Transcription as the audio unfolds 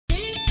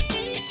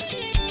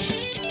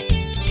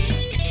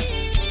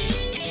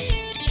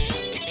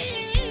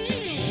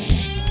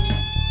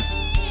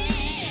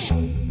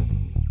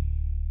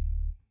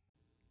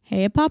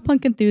Hey, pop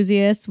punk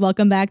enthusiasts.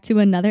 Welcome back to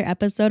another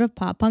episode of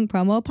Pop Punk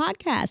Promo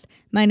Podcast.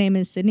 My name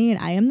is Sydney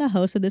and I am the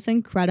host of this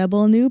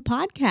incredible new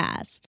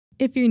podcast.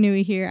 If you're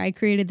new here, I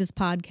created this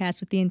podcast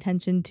with the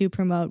intention to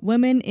promote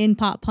women in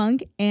pop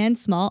punk and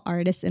small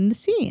artists in the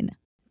scene.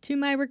 To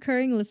my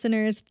recurring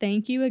listeners,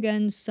 thank you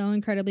again so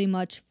incredibly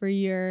much for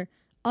your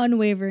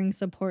unwavering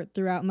support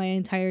throughout my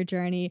entire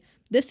journey.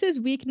 This is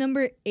week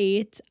number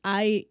 8.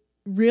 I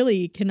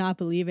really cannot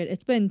believe it.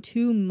 It's been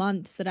 2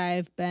 months that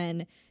I've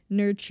been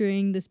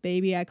nurturing this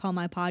baby I call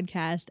my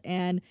podcast,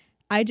 and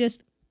I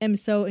just am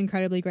so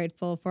incredibly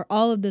grateful for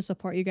all of the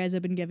support you guys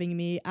have been giving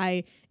me.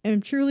 I am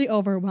truly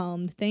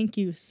overwhelmed. Thank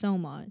you so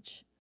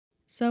much.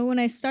 So when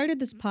I started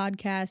this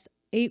podcast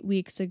 8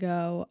 weeks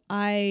ago,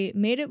 I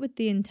made it with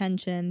the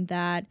intention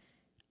that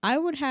I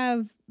would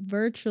have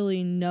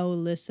virtually no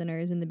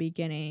listeners in the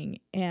beginning,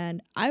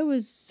 and I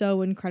was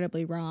so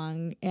incredibly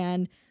wrong.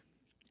 And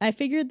I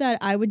figured that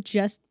I would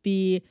just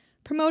be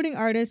promoting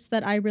artists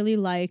that I really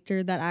liked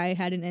or that I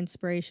had an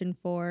inspiration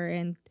for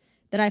and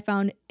that I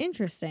found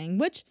interesting,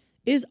 which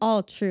is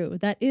all true.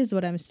 That is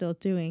what I'm still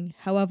doing.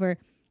 However,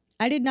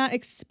 I did not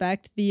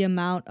expect the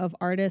amount of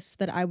artists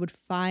that I would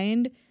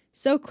find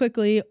so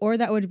quickly or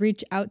that would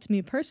reach out to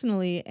me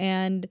personally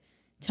and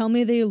tell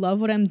me they love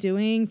what I'm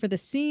doing for the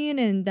scene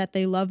and that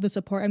they love the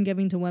support I'm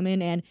giving to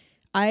women. And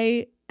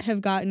I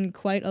have gotten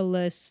quite a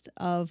list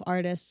of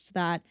artists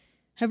that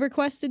have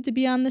requested to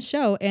be on the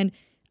show, and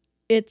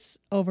it's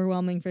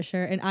overwhelming for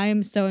sure, and I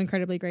am so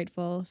incredibly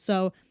grateful.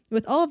 So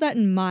with all of that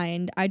in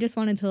mind, I just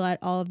wanted to let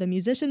all of the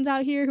musicians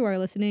out here who are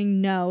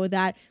listening know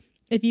that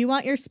if you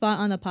want your spot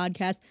on the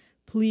podcast,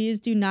 please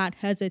do not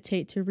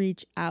hesitate to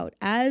reach out,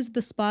 as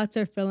the spots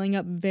are filling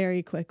up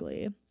very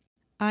quickly.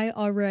 I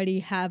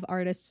already have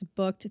artists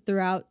booked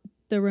throughout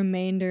the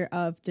remainder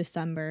of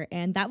December,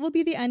 and that will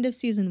be the end of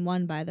season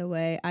 1, by the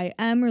way. I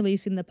am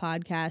releasing the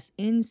podcast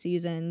in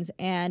seasons,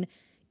 and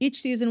each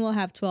season will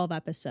have 12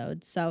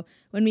 episodes. So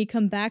when we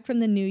come back from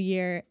the new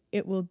year,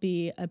 it will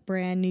be a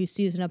brand new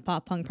season of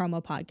Pop Punk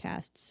Promo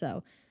Podcast.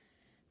 So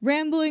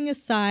rambling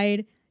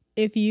aside,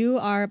 if you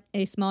are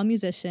a small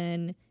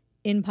musician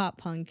in pop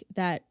punk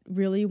that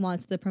really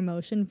wants the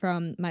promotion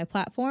from my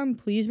platform,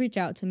 please reach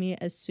out to me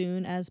as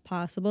soon as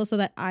possible so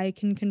that I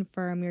can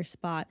confirm your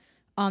spot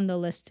on the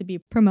list to be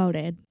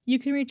promoted. You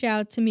can reach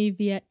out to me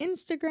via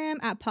Instagram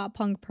at Pop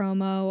Punk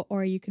Promo,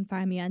 or you can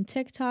find me on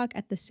TikTok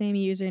at the same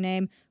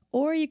username,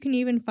 or you can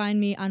even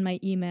find me on my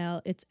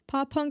email. It's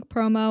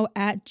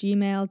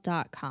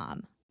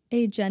poppunkpromo@gmail.com.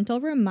 A gentle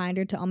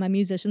reminder to all my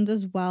musicians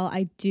as well,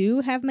 I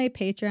do have my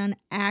Patreon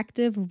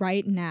active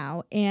right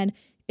now, and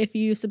if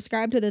you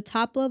subscribe to the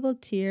top level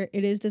tier,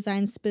 it is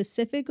designed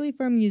specifically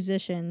for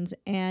musicians,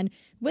 and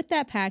with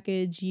that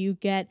package, you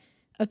get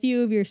a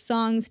few of your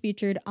songs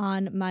featured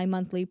on my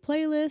monthly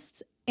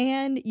playlists,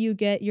 and you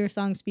get your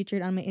songs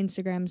featured on my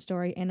Instagram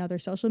story and other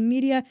social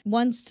media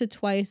once to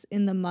twice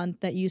in the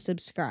month that you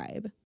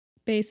subscribe.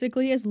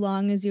 Basically, as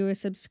long as you are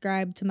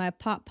subscribed to my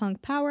Pop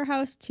Punk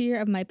Powerhouse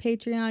tier of my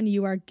Patreon,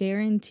 you are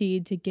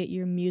guaranteed to get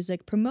your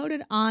music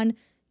promoted on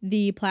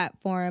the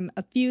platform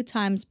a few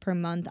times per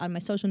month on my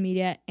social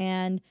media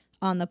and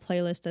on the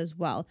playlist as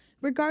well,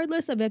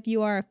 regardless of if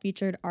you are a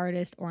featured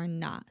artist or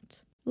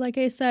not. Like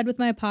I said, with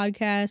my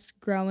podcast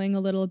growing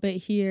a little bit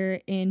here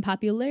in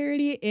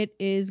popularity, it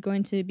is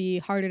going to be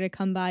harder to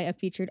come by a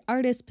featured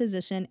artist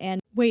position,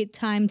 and wait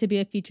time to be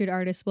a featured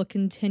artist will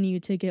continue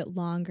to get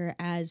longer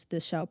as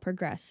the show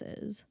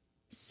progresses.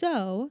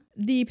 So,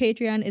 the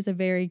Patreon is a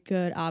very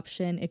good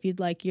option if you'd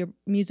like your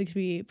music to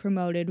be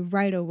promoted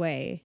right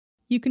away.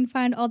 You can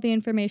find all the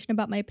information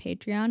about my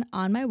Patreon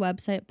on my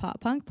website,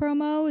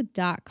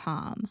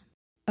 poppunkpromo.com.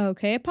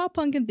 Okay, pop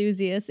punk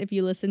enthusiasts, if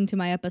you listened to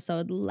my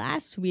episode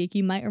last week,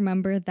 you might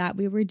remember that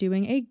we were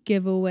doing a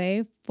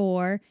giveaway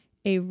for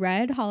a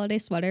red holiday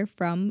sweater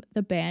from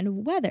the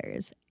band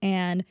Weathers,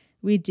 and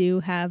we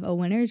do have a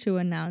winner to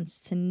announce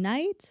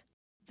tonight.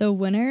 The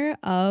winner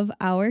of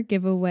our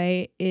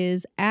giveaway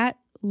is at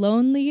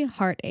Lonely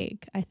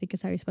Heartache, I think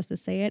is how you're supposed to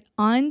say it,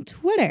 on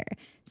Twitter.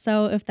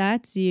 So if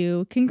that's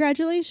you,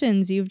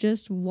 congratulations, you've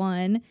just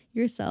won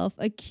yourself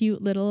a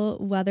cute little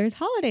Weathers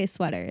holiday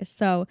sweater.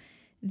 So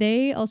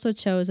they also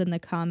chose in the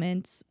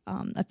comments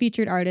a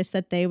featured artist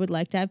that they would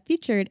like to have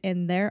featured,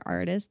 and their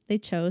artist they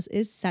chose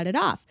is Set It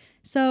Off.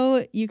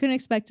 So you can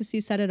expect to see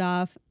Set It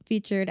Off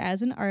featured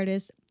as an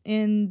artist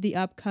in the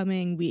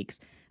upcoming weeks.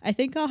 I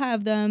think I'll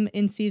have them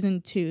in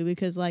season 2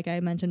 because, like I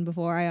mentioned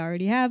before, I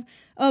already have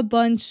a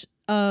bunch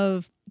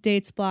of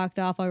dates blocked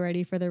off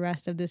already for the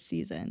rest of this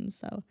season.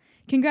 So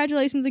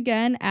congratulations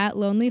again at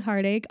Lonely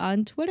Heartache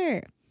on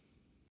Twitter.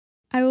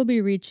 I will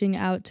be reaching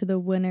out to the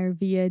winner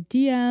via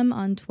DM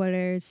on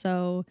Twitter,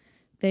 so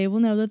they will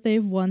know that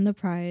they've won the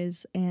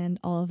prize and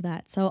all of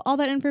that. So all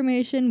that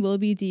information will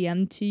be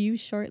DM'd to you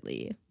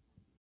shortly.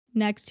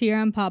 Next here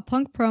on Pop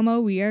Punk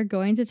Promo, we are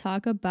going to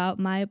talk about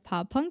my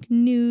pop punk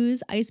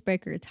news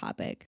icebreaker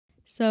topic.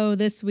 So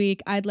this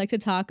week, I'd like to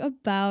talk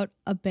about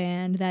a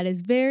band that is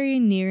very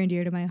near and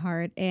dear to my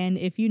heart. And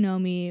if you know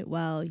me,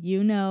 well,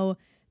 you know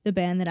the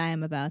band that I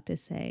am about to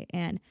say.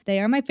 And they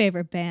are my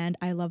favorite band.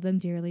 I love them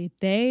dearly.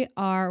 They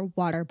are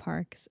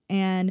Waterparks.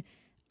 And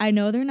I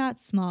know they're not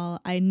small.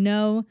 I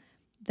know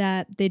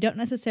that they don't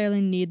necessarily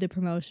need the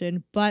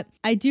promotion, but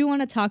I do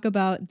want to talk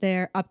about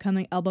their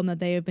upcoming album that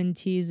they have been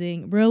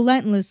teasing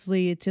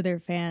relentlessly to their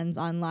fans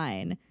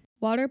online.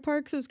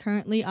 Waterparks is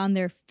currently on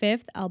their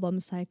 5th album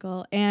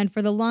cycle, and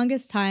for the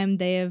longest time,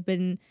 they have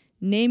been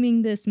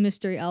naming this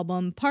mystery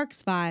album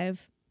Parks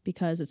 5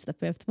 because it's the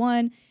 5th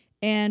one,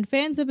 and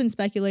fans have been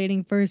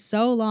speculating for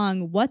so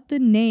long what the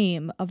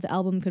name of the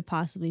album could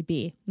possibly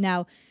be.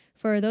 Now,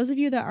 for those of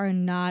you that are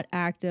not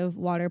active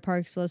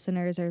Waterparks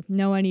listeners or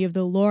know any of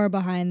the lore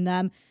behind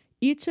them,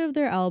 each of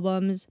their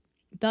albums,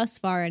 thus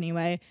far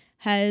anyway,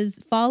 has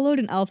followed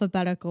an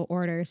alphabetical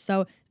order.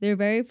 So their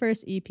very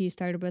first EP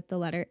started with the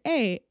letter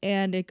A,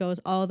 and it goes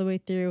all the way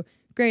through.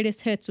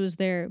 Greatest Hits was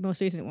their most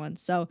recent one.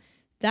 So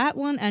that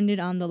one ended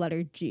on the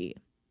letter G.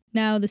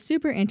 Now, the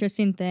super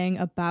interesting thing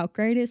about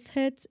Greatest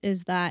Hits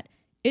is that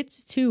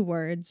it's 2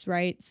 words,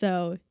 right?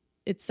 So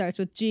it starts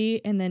with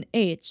G and then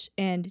H,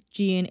 and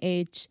G and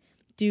H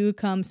do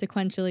come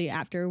sequentially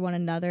after one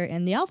another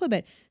in the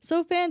alphabet.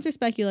 So fans are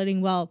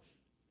speculating, well,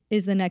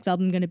 is the next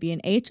album going to be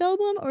an H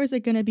album or is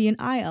it going to be an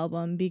I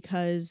album?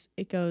 Because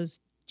it goes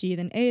G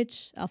then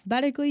H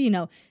alphabetically. You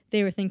know,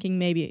 they were thinking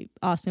maybe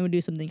Austin would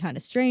do something kind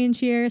of strange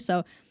here.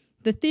 So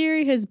the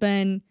theory has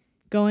been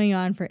going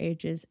on for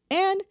ages,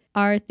 and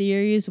our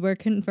theories were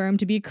confirmed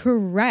to be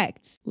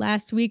correct.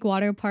 Last week,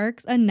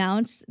 Waterparks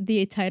announced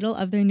the title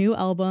of their new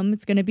album.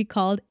 It's going to be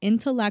called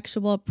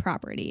Intellectual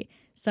Property.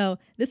 So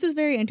this is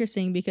very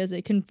interesting because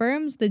it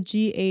confirms the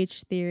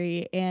GH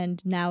theory,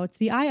 and now it's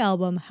the I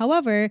album.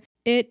 However,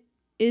 it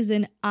is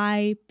an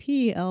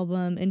IP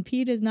album, and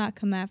P does not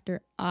come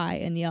after I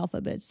in the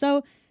alphabet.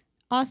 So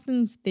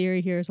Austin's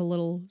theory here is a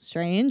little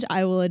strange,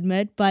 I will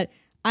admit, but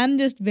I'm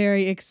just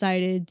very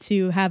excited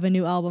to have a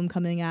new album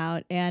coming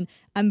out, and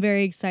I'm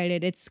very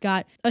excited. It's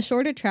got a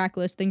shorter track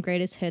list than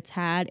Greatest Hits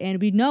had, and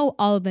we know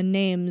all of the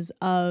names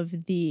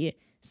of the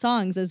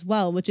songs as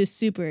well, which is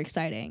super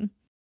exciting.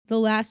 The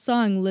last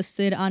song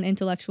listed on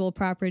Intellectual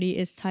Property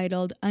is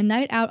titled A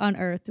Night Out on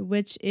Earth,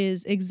 which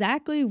is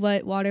exactly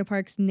what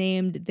Waterparks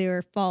named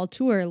their fall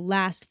tour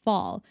last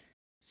fall.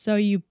 So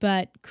you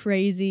bet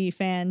crazy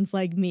fans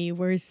like me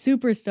were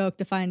super stoked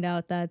to find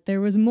out that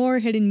there was more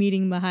hidden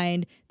meaning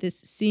behind this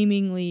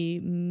seemingly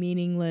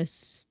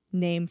meaningless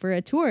name for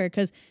a tour,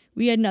 because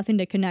we had nothing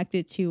to connect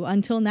it to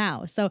until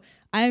now. So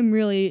I'm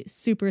really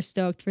super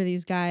stoked for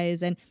these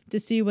guys and to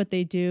see what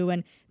they do.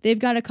 And they've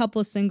got a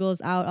couple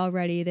singles out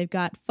already. They've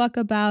got Fuck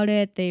About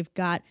It, they've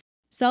got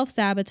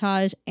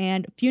Self-Sabotage,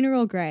 and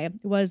Funeral Grey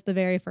was the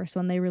very first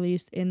one they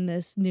released in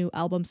this new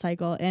album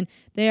cycle. And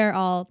they are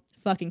all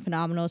fucking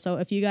phenomenal. So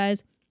if you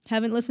guys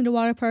haven't listened to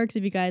Waterparks,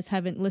 if you guys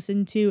haven't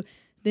listened to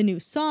the new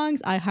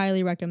songs, I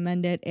highly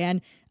recommend it.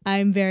 And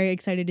I'm very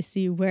excited to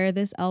see where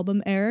this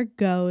album era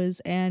goes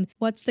and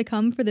what's to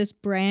come for this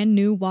brand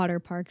new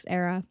Waterparks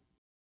era.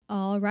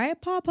 All right,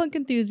 pop punk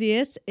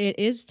enthusiasts, it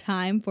is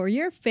time for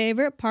your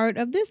favorite part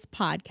of this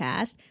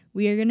podcast.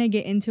 We are going to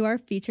get into our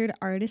featured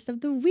artist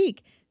of the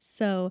week.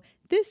 So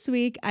this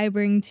week, I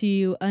bring to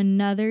you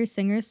another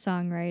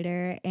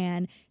singer-songwriter,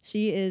 and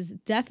she is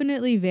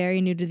definitely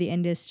very new to the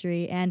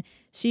industry, and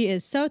she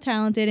is so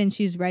talented, and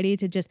she's ready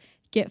to just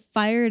get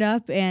fired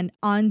up and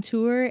on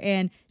tour,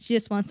 and she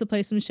just wants to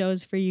play some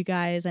shows for you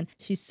guys, and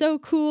she's so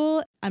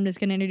cool. I'm just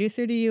going to introduce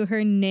her to you.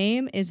 Her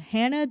name is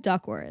Hannah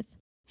Duckworth.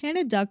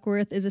 Hannah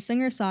Duckworth is a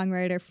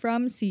singer-songwriter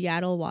from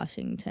Seattle,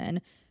 Washington.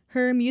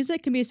 Her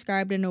music can be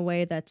described in a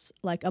way that's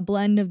like a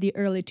blend of the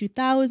early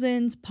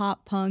 2000s,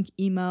 pop punk,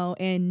 emo,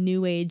 and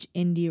new age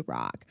indie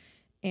rock.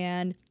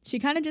 And she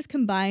kind of just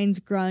combines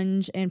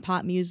grunge and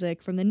pop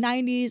music from the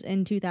 90s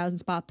and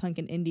 2000s pop punk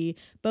and indie,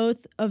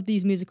 both of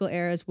these musical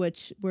eras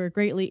which were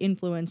greatly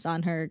influenced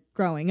on her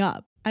growing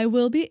up. I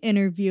will be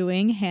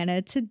interviewing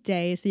Hannah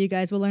today, so you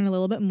guys will learn a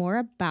little bit more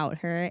about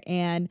her.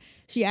 And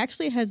she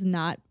actually has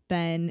not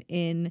been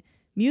in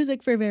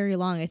music for very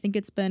long. I think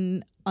it's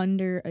been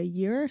under a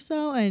year or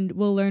so, and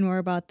we'll learn more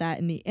about that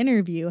in the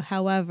interview.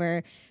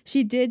 However,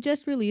 she did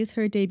just release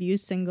her debut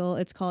single.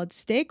 It's called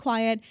Stay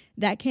Quiet.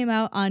 That came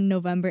out on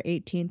November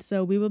 18th.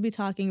 So we will be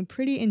talking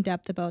pretty in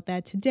depth about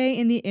that today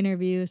in the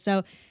interview.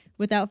 So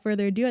without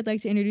further ado, I'd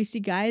like to introduce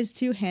you guys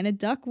to Hannah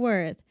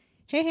Duckworth.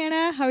 Hey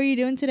Hannah, how are you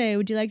doing today?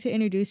 Would you like to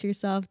introduce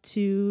yourself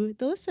to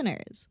the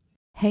listeners?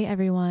 Hey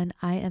everyone,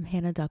 I am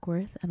Hannah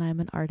Duckworth and I'm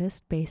an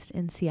artist based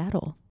in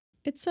Seattle.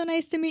 It's so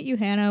nice to meet you,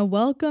 Hannah.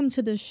 Welcome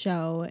to the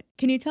show.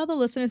 Can you tell the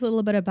listeners a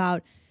little bit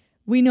about,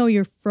 we know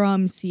you're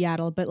from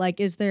Seattle, but like,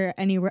 is there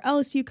anywhere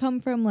else you come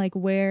from? Like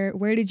where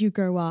did you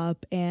grow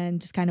up, and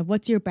just kind of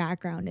what's your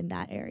background in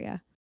that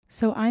area?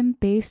 So I'm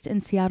based in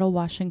Seattle,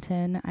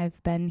 Washington.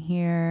 I've been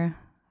here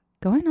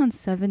going on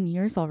 7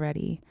 years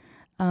already.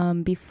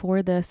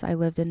 Before this, I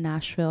lived in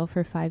Nashville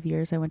for 5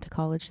 years. I went to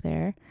college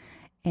there,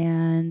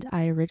 and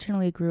I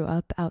originally grew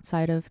up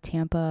outside of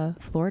Tampa,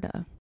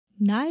 Florida.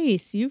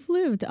 Nice. You've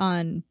lived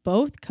on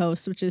both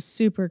coasts, which is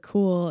super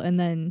cool. And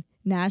then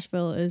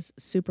Nashville is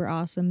super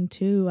awesome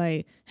too.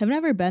 I have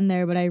never been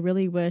there, but I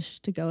really wish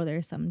to go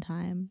there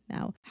sometime.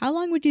 Now, how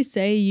long would you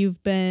say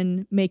you've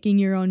been making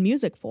your own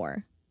music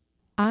for?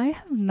 I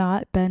have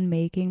not been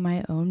making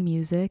my own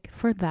music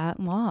for that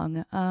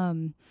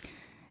long.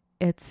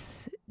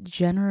 It's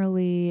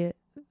generally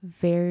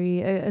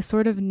very a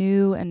sort of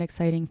new and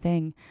exciting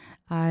thing.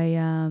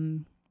 I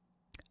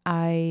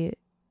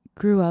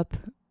grew up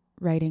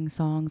writing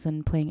songs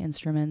and playing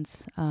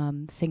instruments,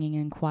 singing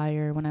in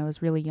choir when I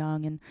was really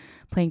young and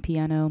playing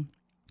piano.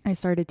 I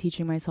started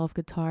teaching myself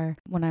guitar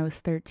when I was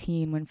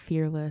 13 when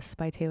Fearless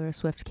by Taylor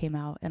Swift came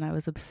out, and I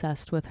was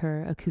obsessed with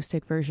her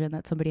acoustic version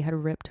that somebody had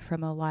ripped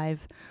from a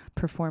live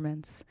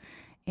performance.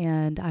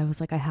 And I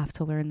was like, I have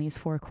to learn these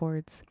 4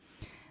 chords.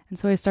 And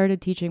so I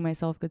started teaching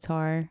myself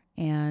guitar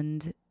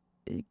and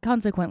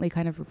consequently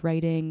kind of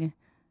writing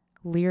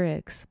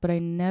lyrics, but I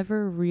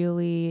never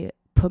really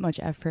put much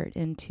effort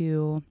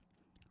into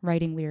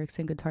writing lyrics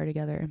and guitar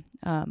together.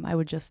 I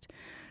would just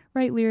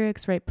write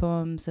lyrics, write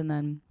poems, and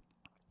then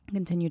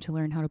continue to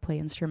learn how to play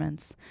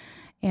instruments.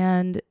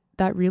 And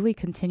that really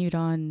continued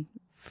on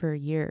for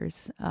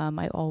years.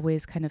 I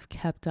always kind of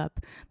kept up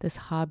this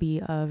hobby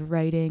of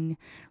writing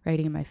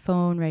in my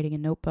phone, writing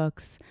in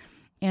notebooks.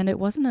 And it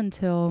wasn't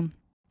until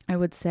I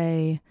would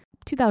say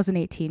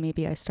 2018,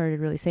 maybe I started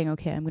really saying,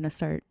 okay, I'm going to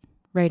start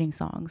writing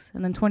songs.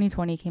 And then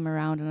 2020 came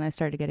around and I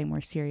started getting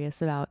more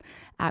serious about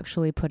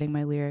actually putting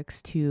my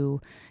lyrics to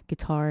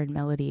guitar and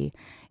melody.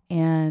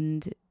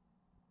 And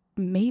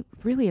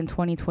really in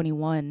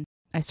 2021,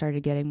 I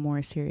started getting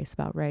more serious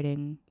about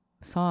writing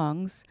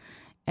songs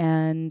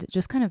and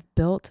just kind of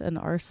built an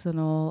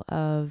arsenal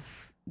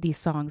of these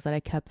songs that I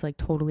kept like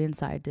totally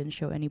inside, didn't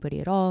show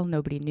anybody at all.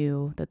 Nobody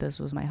knew that this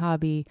was my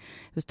hobby.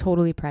 It was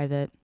totally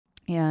private.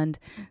 And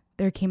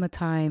there came a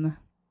time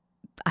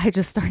I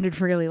just started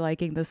really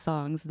liking the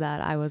songs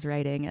that I was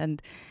writing,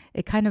 and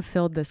it kind of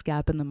filled this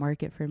gap in the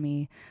market for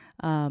me.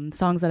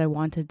 Songs that I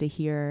wanted to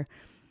hear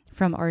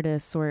from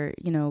artists or,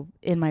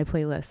 in my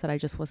playlist that I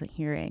just wasn't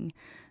hearing.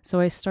 So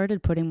I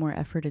started putting more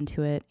effort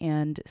into it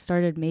and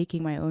started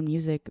making my own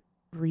music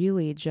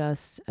really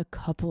just a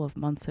couple of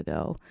months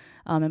ago.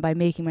 And by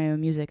making my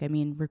own music, I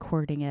mean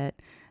recording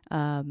it,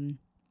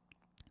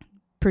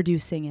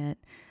 producing it,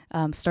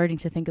 starting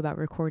to think about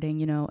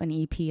recording, an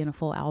EP and a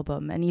full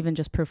album, and even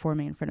just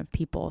performing in front of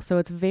people. So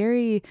it's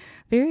very,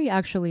 very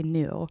actually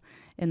new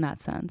in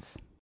that sense.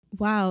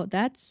 Wow,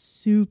 that's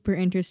super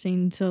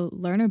interesting to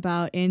learn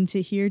about and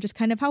to hear just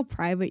kind of how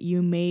private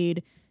you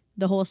made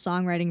the whole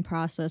songwriting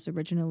process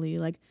originally.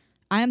 Like,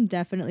 I'm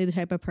definitely the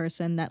type of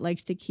person that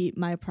likes to keep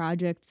my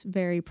projects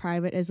very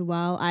private as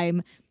well.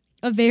 I'm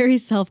a very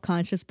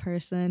self-conscious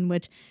person,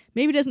 which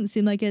maybe doesn't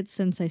seem like it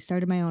since I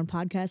started my own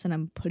podcast and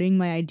I'm putting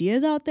my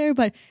ideas out there,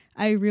 but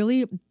I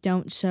really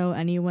don't show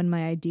anyone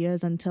my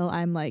ideas until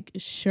I'm like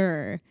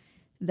sure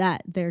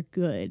that they're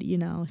good,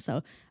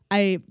 So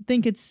I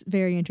think it's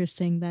very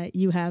interesting that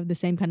you have the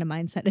same kind of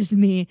mindset as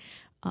me.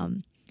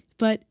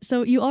 But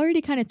so you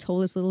already kind of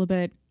told us a little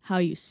bit how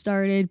you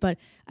started, but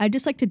I'd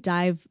just like to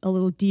dive a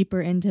little deeper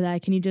into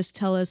that. Can you just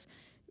tell us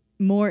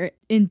more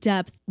in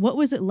depth, what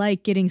was it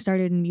like getting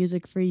started in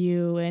music for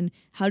you, and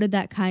how did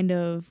that kind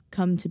of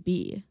come to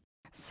be?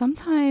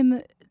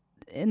 Sometime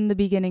in the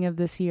beginning of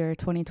this year,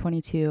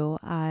 2022,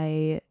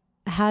 I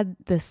had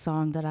this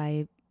song that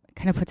I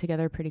kind of put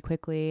together pretty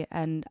quickly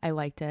and I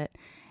liked it.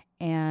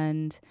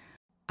 And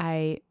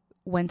I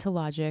went to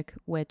Logic,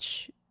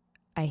 which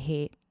I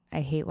hate.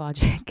 I hate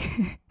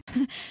Logic.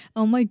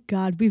 Oh my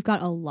God, we've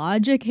got a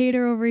Logic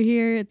hater over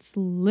here. It's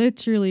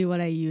literally what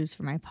I use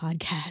for my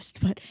podcast,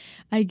 but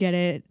I get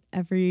it.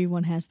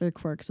 Everyone has their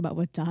quirks about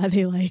what DAW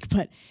they like,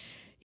 but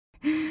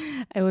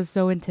it was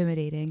so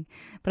intimidating.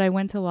 But I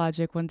went to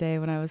Logic one day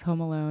when I was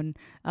home alone.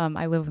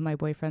 I live with my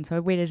boyfriend, so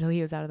I waited till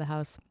he was out of the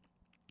house.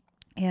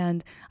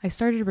 And I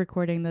started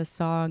recording this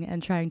song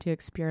and trying to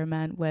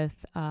experiment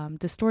with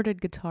distorted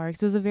guitar,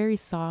 because it was a very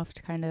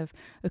soft kind of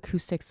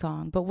acoustic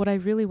song. But what I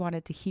really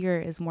wanted to hear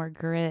is more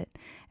grit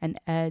and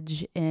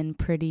edge in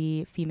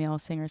pretty female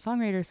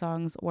singer-songwriter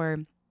songs, or,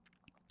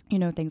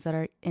 things that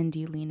are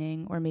indie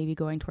leaning or maybe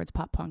going towards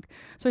pop punk.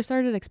 So I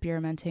started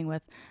experimenting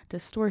with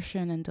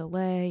distortion and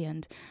delay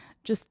and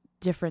just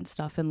different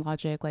stuff in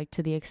Logic, like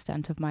to the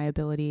extent of my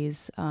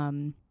abilities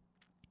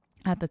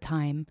at the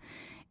time.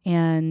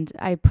 And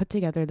I put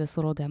together this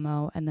little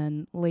demo, and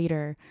then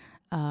later,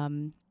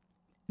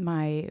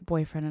 my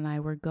boyfriend and I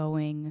were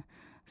going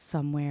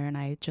somewhere, and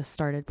I just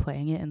started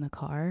playing it in the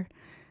car.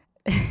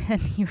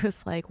 And he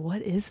was like,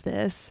 "What is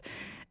this?"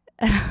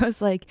 And I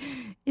was like,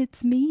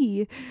 "It's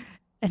me."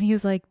 And he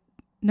was like,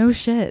 "No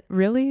shit,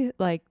 really?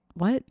 Like,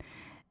 what?"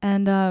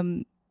 And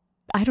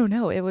I don't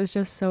know. It was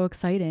just so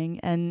exciting.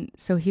 And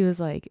so he was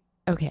like,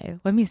 "Okay,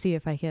 let me see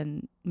if I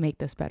can make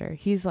this better."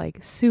 He's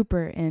like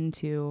super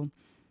into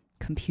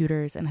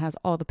computers and has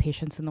all the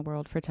patience in the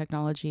world for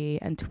technology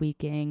and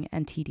tweaking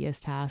and tedious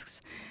tasks.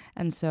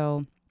 And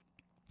so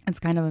it's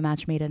kind of a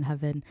match made in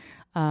heaven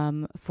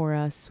for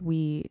us.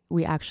 We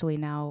actually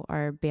now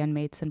are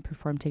bandmates and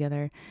perform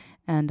together.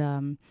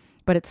 And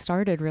but it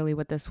started really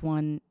with this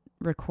one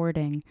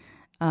recording,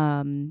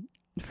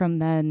 from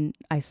then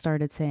I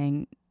started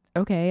saying,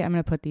 okay, I'm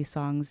going to put these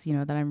songs, you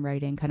know, that I'm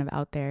writing kind of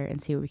out there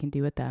and see what we can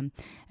do with them.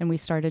 And we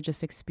started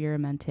just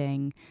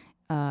experimenting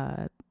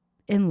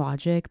in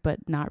Logic,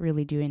 but not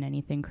really doing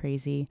anything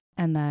crazy.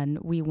 And then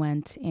we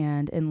went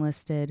and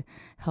enlisted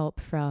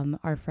help from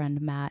our friend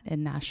Matt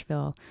in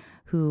Nashville,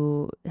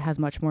 who has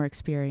much more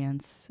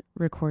experience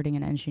recording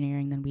and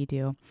engineering than we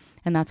do.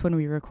 And that's when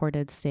we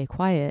recorded Stay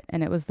Quiet.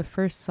 And it was the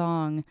first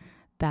song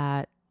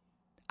that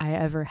I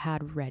ever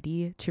had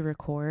ready to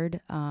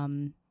record.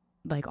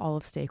 Like all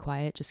of Stay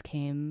Quiet just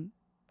came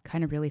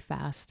kind of really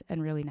fast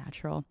and really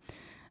natural.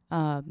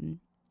 And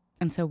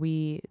so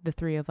the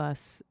three of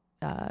us,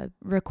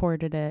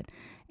 recorded it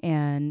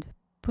and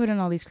put in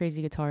all these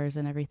crazy guitars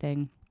and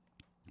everything.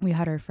 We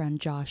had our friend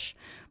Josh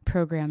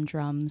program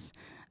drums,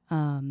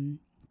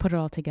 put it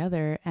all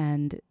together,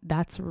 and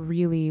that's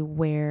really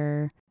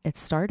where it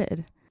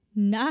started.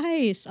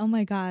 Nice. Oh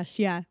my gosh.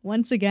 Yeah.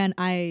 Once again,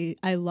 I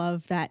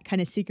love that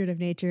kind of secretive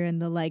nature and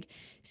the like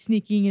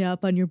sneaking it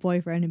up on your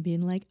boyfriend and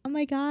being like, "Oh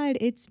my god,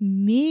 it's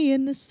me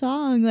in the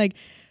song." Like,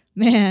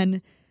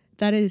 man,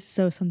 that is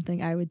so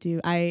something I would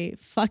do. I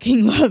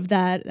fucking love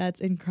that.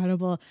 That's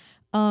incredible.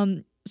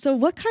 So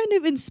what kind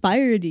of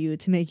inspired you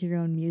to make your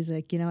own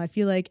music? You know, I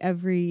feel like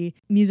every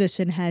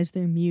musician has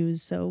their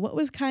muse. So what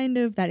was kind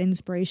of that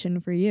inspiration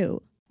for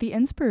you? The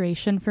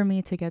inspiration for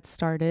me to get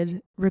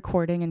started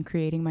recording and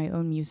creating my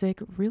own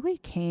music really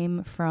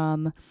came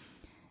from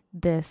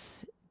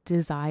this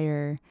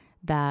desire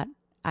that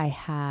I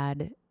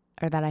had,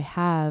 or that I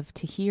have,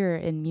 to hear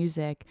in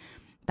music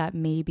that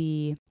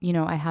maybe, you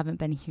know, I haven't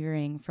been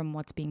hearing from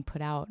what's being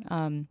put out.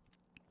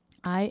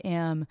 I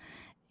am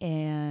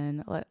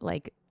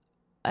like,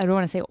 I don't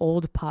want to say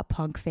old pop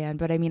punk fan,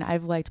 but I mean,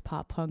 I've liked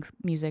pop punk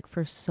music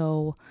for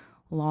so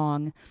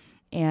long,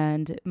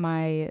 and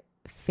my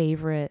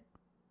favorite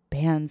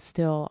bands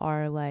still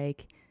are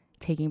like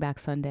Taking Back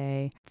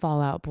Sunday,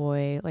 Fall Out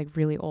Boy, like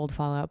really old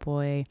Fall Out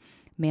Boy,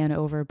 Man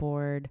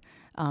Overboard,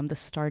 The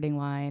Starting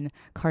Line,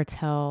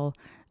 Cartel.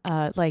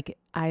 Like,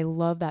 I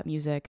love that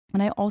music.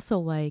 And I also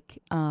like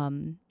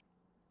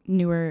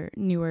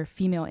newer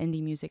female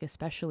indie music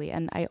especially.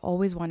 And I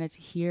always wanted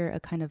to hear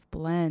a kind of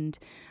blend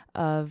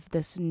of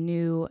this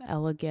new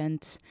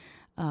elegant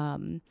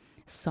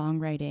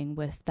songwriting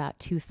with that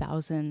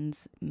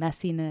 2000s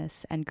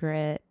messiness and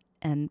grit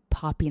and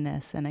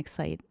poppiness and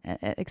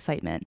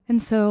excitement.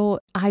 And so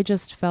I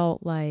just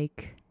felt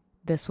like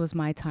this was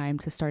my time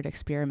to start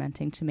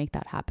experimenting to make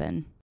that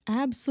happen.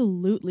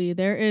 Absolutely.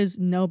 There is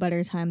no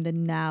better time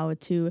than now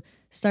to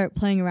start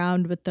playing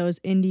around with those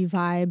indie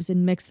vibes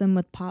and mix them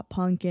with pop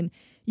punk. And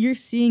you're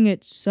seeing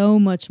it so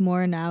much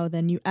more now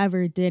than you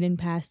ever did in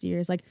past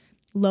years. Like,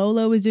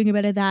 Lolo is doing a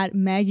bit of that.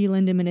 Maggie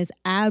Lindemann is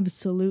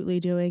absolutely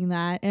doing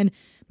that. And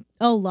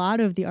a lot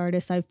of the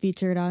artists I've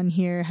featured on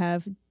here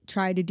have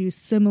tried to do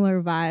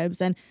similar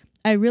vibes. And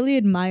I really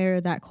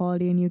admire that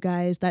quality in you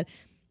guys, that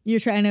you're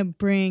trying to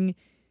bring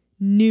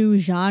new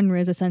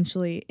genres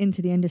essentially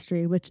into the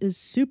industry, which is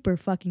super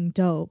fucking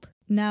dope.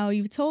 Now,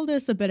 you've told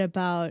us a bit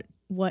about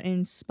what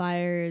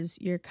inspires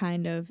your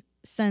kind of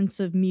sense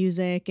of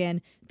music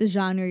and the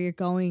genre you're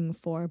going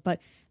for, but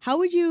how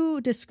would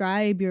you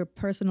describe your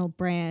personal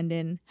brand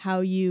and how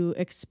you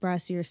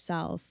express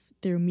yourself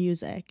through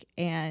music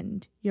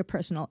and your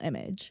personal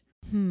image?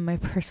 My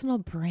personal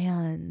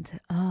brand.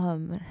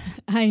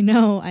 I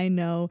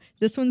know.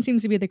 This one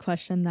seems to be the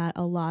question that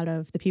a lot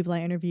of the people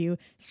I interview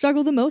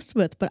struggle the most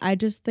with, but I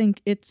just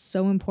think it's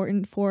so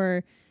important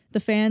for the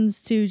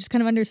fans to just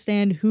kind of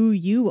understand who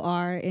you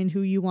are and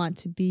who you want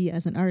to be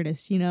as an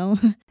artist, you know?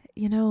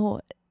 You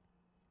know,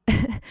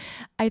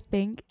 I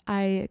think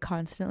I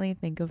constantly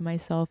think of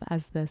myself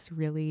as this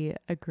really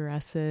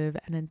aggressive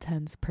and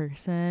intense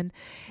person,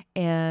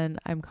 and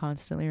I'm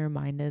constantly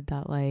reminded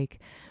that, like,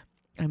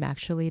 I'm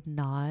actually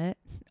not.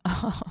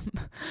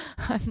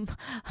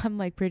 I'm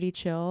like pretty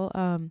chill.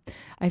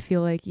 I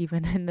feel like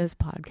even in this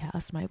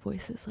podcast, my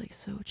voice is like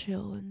so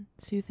chill and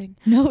soothing.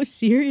 No,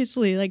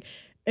 seriously. Like,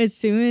 as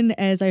soon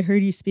as I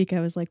heard you speak, I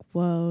was like,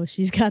 whoa,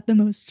 she's got the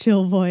most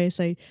chill voice.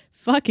 I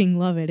fucking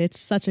love it. It's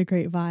such a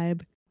great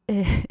vibe.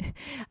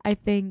 I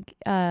think,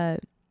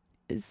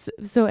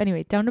 so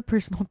anyway, down to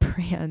personal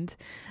brand.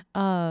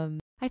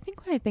 I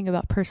think when I think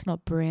about personal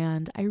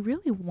brand, I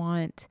really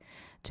want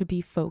to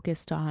be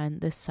focused on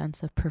this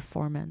sense of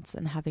performance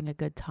and having a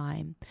good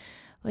time.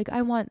 Like,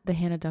 I want the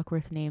Hannah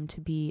Duckworth name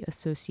to be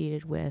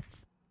associated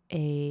with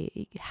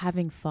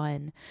having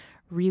fun,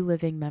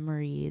 reliving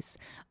memories,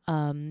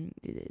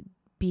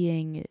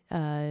 being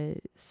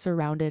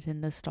surrounded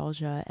in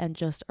nostalgia, and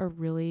just a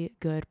really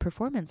good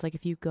performance. Like,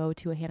 if you go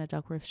to a Hannah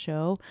Duckworth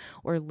show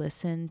or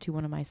listen to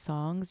one of my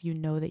songs, you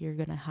know that you're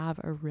going to have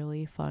a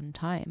really fun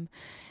time.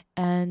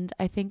 And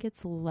I think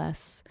it's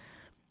less,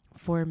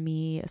 for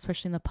me,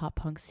 especially in the pop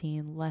punk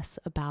scene, less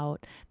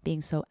about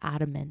being so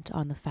adamant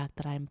on the fact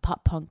that I'm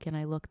pop punk and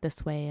I look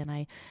this way and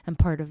I am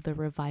part of the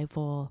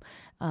revival.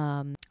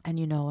 And,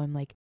 you know, I'm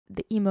like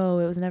the emo,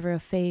 it was never a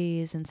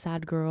phase, and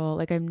sad girl.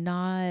 Like, I'm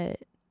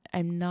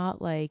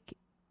not like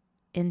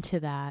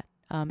into that.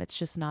 It's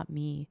just not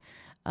me.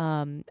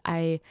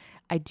 I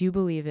do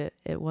believe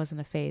it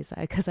wasn't a phase,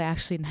 because I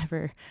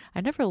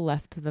never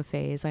left the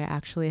phase. I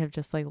actually have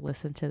just like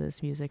listened to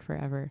this music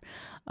forever.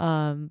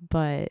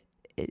 But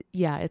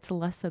yeah, it's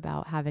less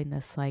about having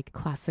this like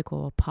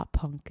classical pop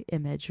punk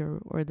image,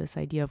 or this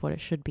idea of what it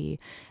should be,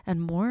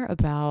 and more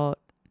about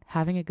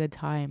having a good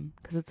time,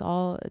 because it's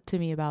all to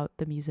me about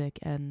the music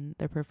and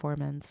the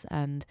performance.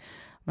 And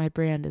my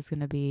brand is going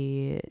to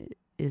be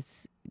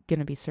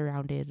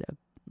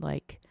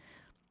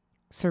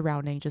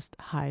surrounding just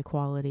high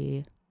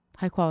quality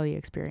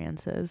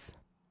experiences.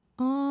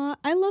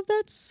 I love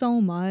that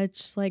so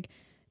much. Like,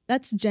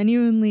 that's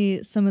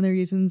genuinely some of the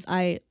reasons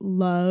I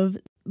love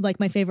like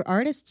my favorite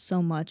artists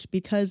so much,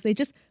 because they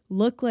just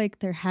look like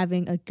they're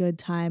having a good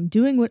time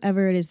doing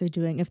whatever it is they're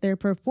doing. If they're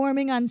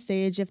performing on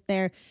stage, if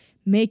they're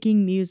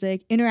making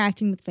music,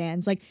 interacting with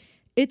fans, like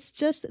it's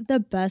just the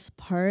best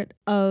part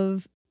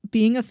of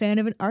being a fan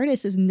of an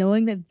artist, is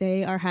knowing that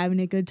they are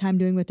having a good time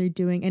doing what they're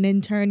doing, and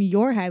in turn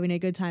you're having a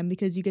good time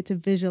because you get to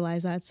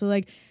visualize that. So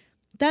like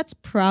that's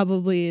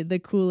probably the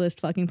coolest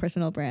fucking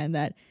personal brand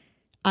that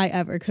I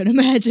ever could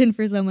imagine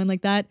for someone.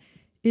 Like that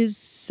is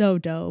so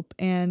dope,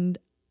 and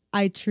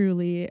I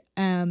truly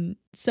am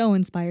so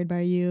inspired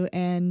by you,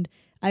 and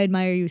I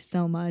admire you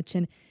so much.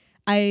 And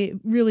I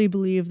really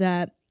believe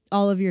that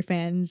all of your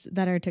fans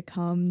that are to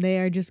come, they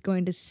are just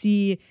going to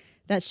see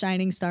that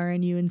shining star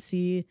in you and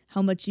see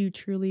how much you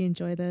truly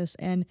enjoy this.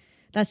 And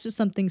that's just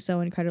something so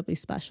incredibly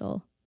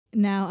special.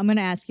 Now, I'm going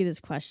to ask you this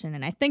question,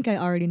 and I think I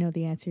already know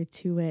the answer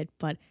to it,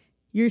 but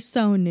you're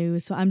so new,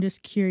 so I'm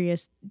just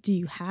curious, do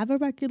you have a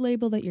record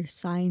label that you're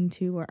signed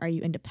to, or are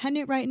you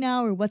independent right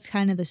now, or what's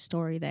kind of the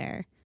story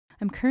there?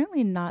 I'm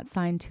currently not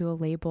signed to a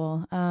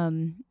label.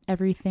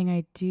 Everything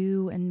I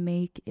do and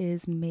make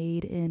is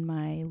made in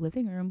my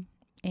living room,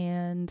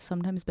 and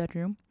sometimes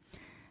bedroom,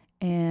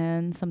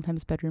 and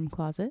sometimes bedroom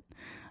closet.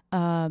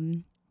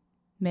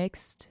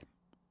 Mixed,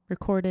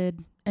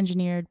 recorded,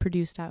 engineered,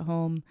 produced at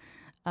home.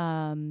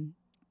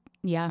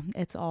 Yeah,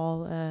 it's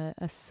all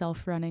a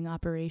self-running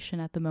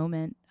operation at the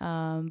moment.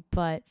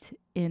 But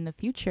in the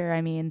future, I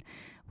mean,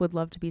 would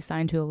love to be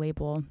signed to a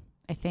label,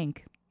 I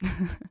think.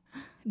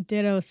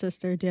 Ditto,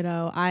 sister,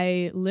 ditto.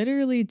 I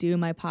literally do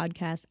my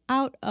podcast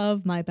out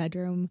of my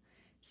bedroom.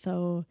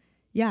 So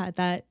yeah,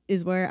 that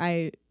is where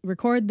I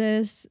record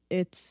this.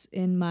 It's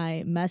in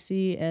my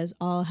messy as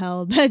all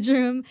hell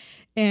bedroom,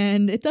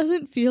 and it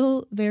doesn't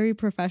feel very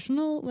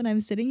professional when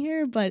I'm sitting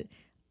here, but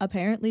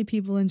apparently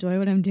people enjoy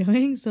what I'm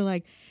doing. So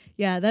like,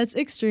 yeah, that's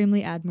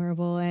extremely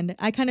admirable. And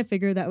I kind of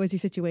figured that was your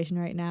situation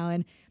right now.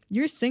 And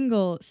your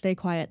single Stay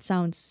Quiet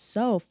sounds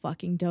so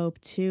fucking dope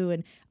too.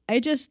 And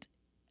I just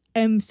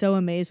am so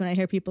amazed when I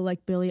hear people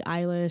like Billie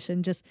Eilish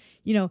and just,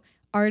 you know,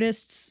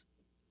 artists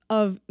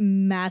of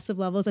massive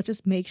levels that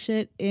just make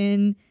shit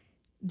in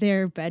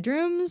their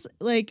bedrooms.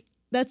 Like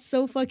that's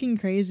so fucking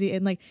crazy.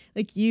 And like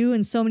you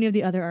and so many of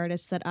the other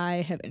artists that I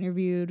have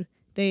interviewed,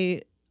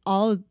 they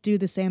all do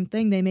the same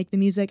thing. They make the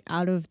music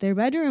out of their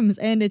bedrooms,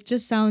 and it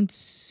just sounds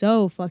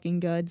so fucking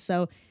good.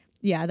 So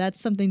yeah, that's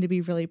something to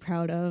be really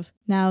proud of.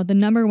 Now, the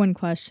number one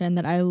question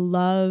that I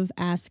love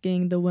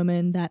asking the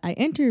women that I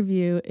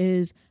interview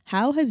is,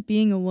 how has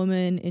being a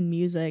woman in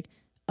music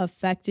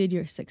affected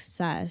your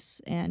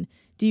success? And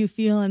do you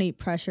feel any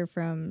pressure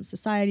from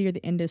society or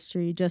the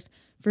industry just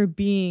for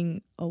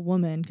being a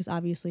woman? Because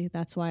obviously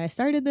that's why I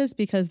started this,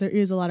 because there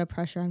is a lot of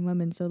pressure on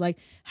women. So like,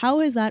 how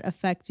has that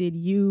affected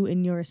you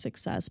in your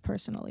success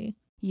personally?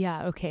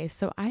 Yeah, okay.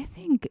 So I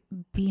think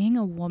being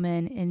a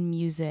woman in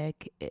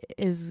music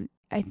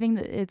I think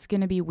that it's going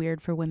to be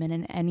weird for women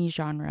in any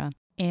genre.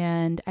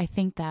 And I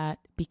think that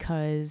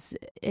because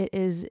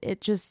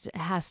it just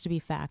has to be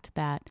fact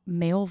that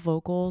male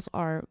vocals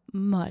are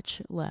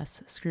much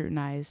less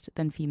scrutinized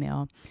than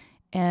female.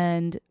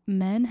 And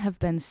men have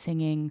been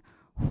singing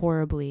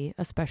horribly,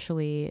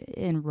 especially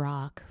in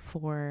rock,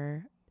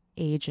 for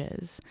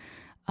ages.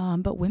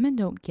 But women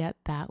don't get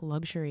that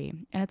luxury.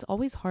 And it's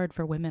always hard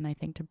for women, I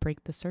think, to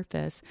break the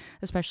surface,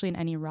 especially in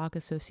any rock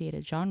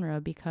associated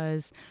genre,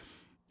 because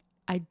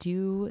I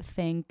do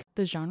think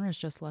the genre is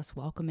just less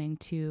welcoming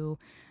to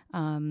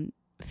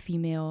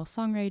female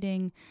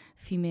songwriting,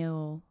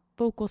 female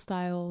vocal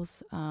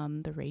styles.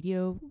 The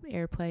radio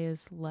airplay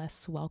is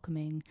less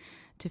welcoming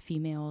to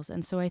females.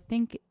 And so I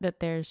think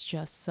that there's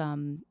just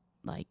some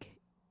like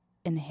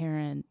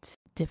inherent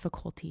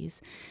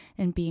difficulties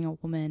in being a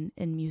woman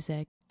in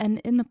music. And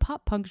in the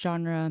pop punk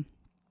genre,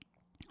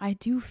 I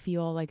do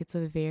feel like it's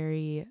a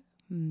very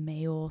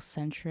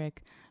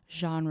male-centric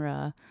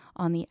genre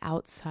on the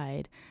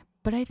outside.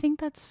 But I think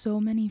that so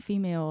many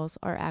females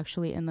are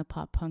actually in the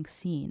pop punk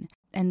scene.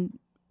 And,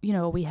 you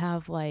know, we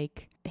have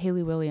like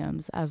Hayley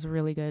Williams as a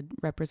really good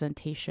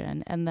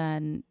representation. And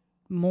then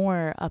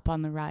more up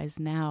on the rise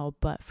now,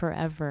 but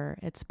forever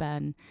it's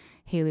been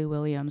Hayley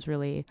Williams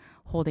really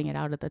holding it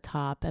out at the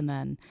top. And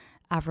then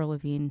Avril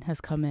Lavigne has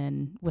come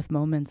in with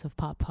moments of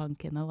pop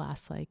punk in the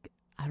last, like,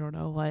 I don't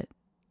know what,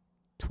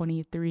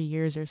 23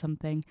 years or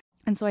something.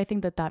 And so I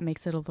think that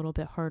makes it a little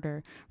bit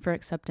harder for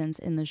acceptance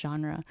in the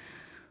genre.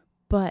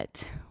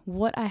 But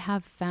what I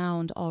have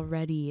found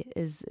already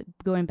is,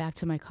 going back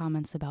to my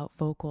comments about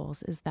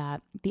vocals, is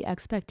that the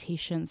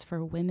expectations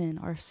for women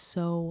are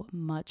so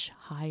much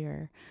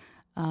higher.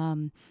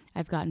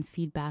 I've gotten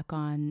feedback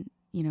on,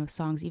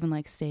 songs even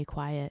like Stay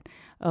Quiet.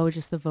 Oh,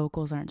 just the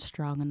vocals aren't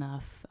strong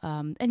enough.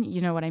 And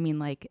you know what I mean?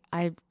 Like,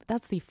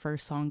 that's the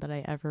first song that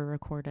I ever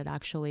recorded,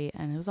 actually.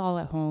 And it was all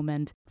at home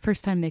and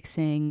first time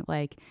mixing.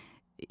 Like,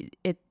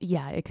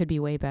 it could be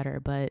way better,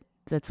 but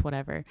that's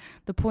whatever.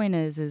 The point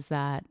is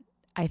that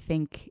I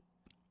think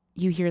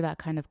you hear that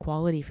kind of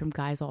quality from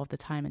guys all the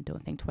time and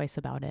don't think twice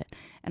about it.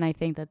 And I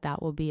think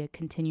that will be a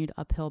continued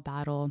uphill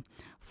battle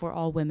for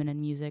all women in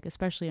music,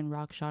 especially in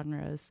rock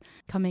genres,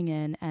 coming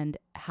in and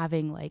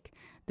having like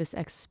this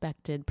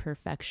expected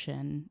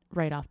perfection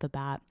right off the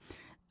bat.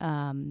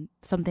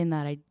 Something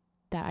that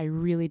I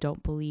really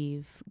don't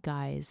believe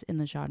guys in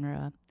the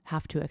genre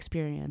have to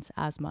experience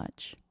as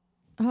much.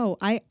 Oh,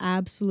 I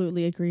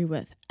absolutely agree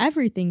with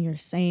everything you're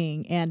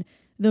saying. And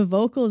the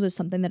vocals is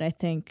something that I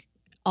think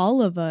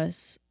all of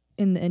us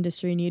in the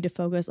industry need to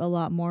focus a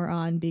lot more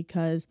on,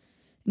 because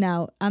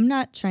now I'm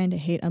not trying to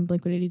hate on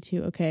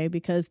Blink-182, okay,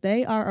 because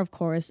they are, of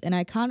course, an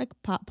iconic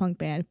pop punk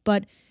band.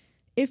 But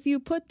if you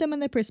put them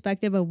in the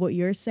perspective of what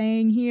you're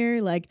saying here,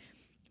 like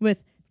with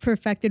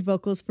perfected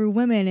vocals for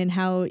women and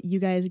how you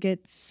guys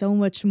get so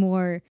much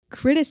more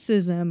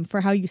criticism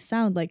for how you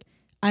sound, like,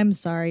 I'm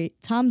sorry,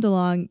 Tom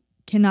DeLonge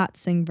cannot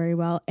sing very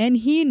well, and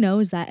he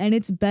knows that, and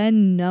it's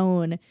been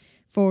known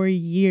for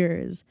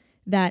years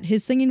that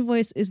his singing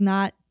voice is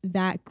not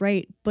that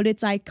great, but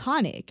it's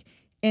iconic,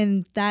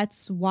 and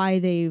that's why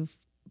they've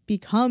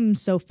become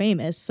so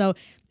famous. So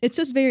it's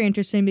just very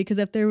interesting, because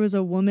if there was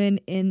a woman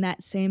in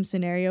that same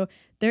scenario,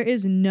 there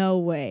is no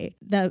way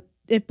that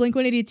if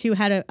Blink-182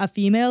 had a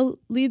female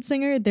lead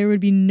singer, there would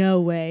be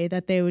no way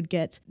that they would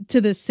get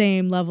to the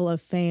same level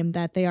of fame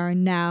that they are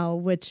now,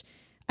 which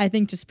I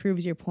think just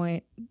proves your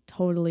point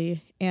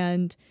totally.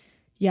 And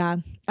yeah,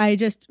 I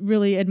just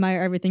really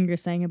admire everything you're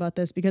saying about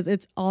this, because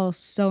it's all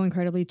so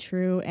incredibly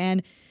true.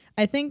 And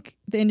I think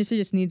the industry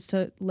just needs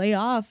to lay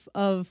off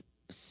of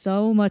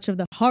so much of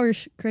the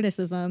harsh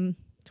criticism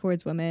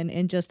towards women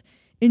and just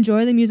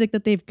enjoy the music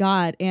that they've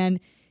got. And,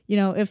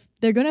 if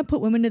they're going to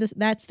put women to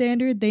that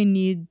standard, they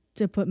need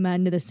to put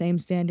men to the same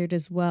standard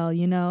as well.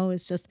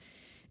 It's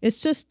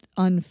just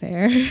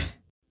unfair.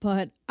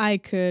 But I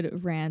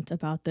could rant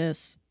about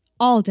this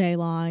all day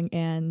long,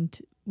 and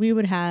we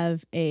would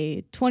have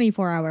a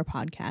 24-hour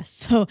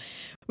podcast. So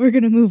we're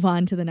going to move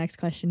on to the next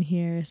question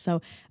here. So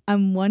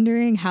I'm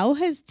wondering, how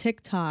has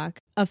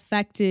TikTok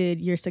affected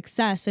your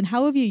success, and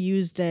how have you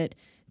used it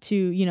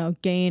to,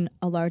 gain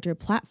a larger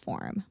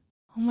platform?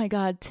 Oh my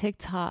God,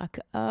 TikTok.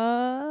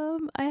 I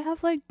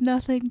have like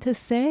nothing to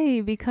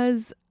say,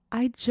 because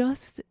I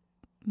just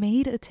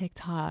made a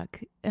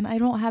TikTok and I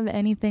don't have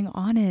anything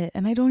on it,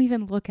 and I don't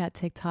even look at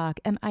TikTok,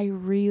 and I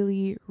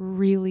really,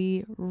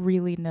 really,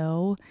 really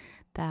know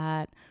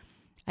that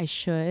I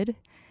should,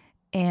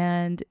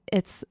 and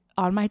it's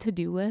on my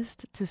to-do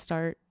list to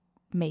start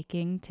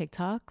making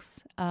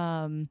TikToks.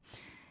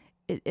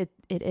 It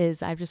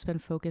is. I've just been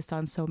focused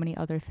on so many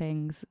other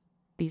things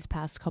these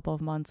past couple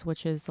of months,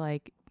 which is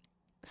like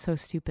so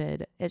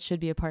stupid. It should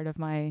be a part of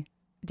my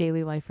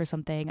daily life or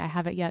something. I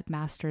haven't yet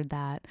mastered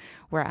that,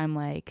 where I'm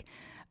like,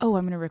 oh,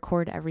 I'm going to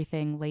record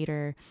everything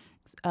later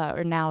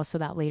or now, so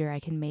that later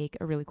I can make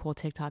a really cool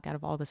TikTok out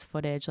of all this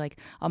footage. Like,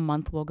 a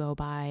month will go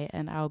by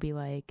and I'll be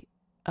like,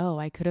 oh,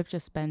 I could have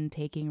just been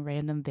taking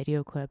random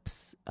video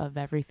clips of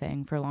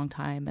everything for a long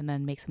time and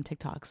then make some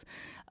TikToks.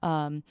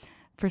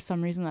 For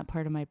some reason, that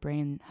part of my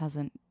brain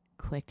hasn't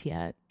clicked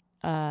yet.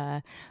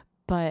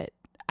 But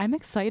I'm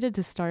excited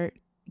to start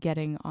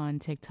getting on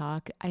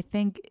TikTok. I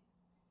think,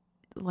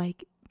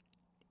 like,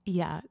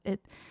 yeah,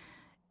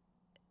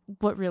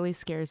 what really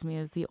scares me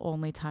is the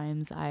only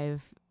times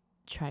I've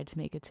tried to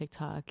make a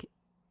TikTok,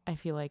 I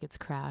feel like it's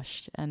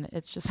crashed, and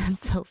it's just been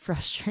so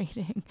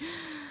frustrating.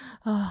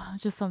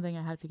 Just something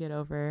I have to get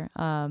over.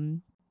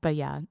 But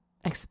yeah,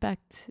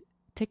 expect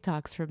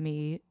TikToks from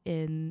me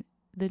in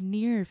the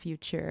near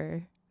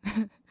future.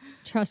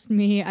 Trust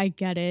me, I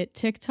get it.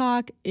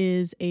 TikTok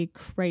is a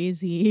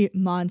crazy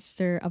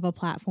monster of a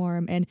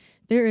platform, and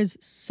there is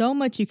so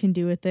much you can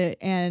do with it.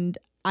 And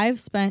I've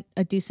spent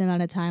a decent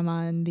amount of time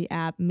on the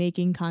app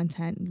making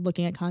content,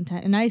 looking at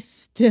content, and I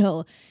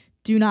still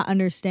do not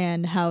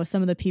understand how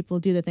some of the people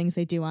do the things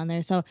they do on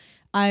there. So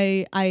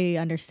I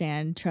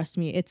understand. Trust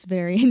me, it's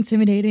very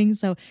intimidating.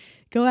 So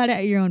go at it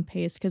at your own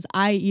pace, because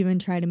I even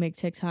try to make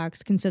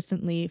TikToks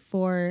consistently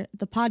for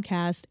the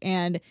podcast,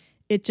 and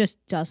it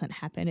just doesn't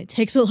happen. It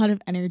takes a lot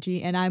of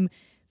energy, and I'm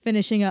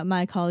finishing up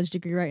my college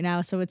degree right now,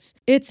 so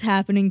it's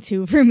happening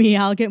too for me.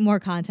 I'll get more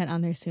content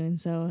on there soon,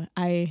 so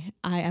I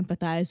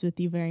empathize with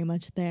you very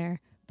much there.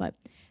 But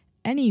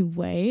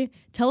anyway,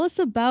 tell us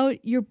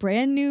about your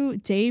brand new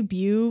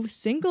debut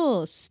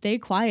single, Stay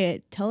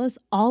Quiet. Tell us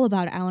all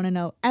about it. I want to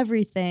know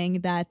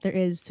everything that there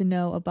is to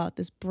know about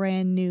this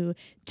brand new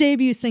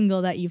debut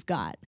single that you've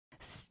got.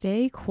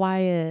 Stay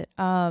Quiet.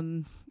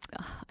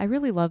 I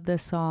really love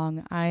this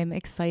song. I'm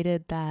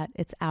excited that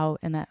it's out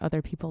and that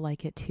other people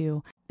like it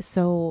too.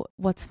 So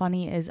what's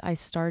funny is I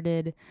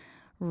started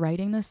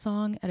writing this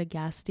song at a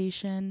gas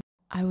station.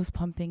 I was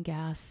pumping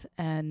gas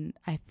and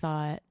I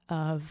thought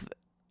of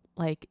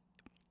like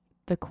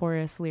the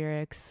chorus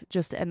lyrics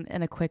just in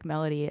a quick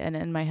melody. And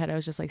in my head, I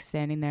was just like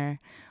standing there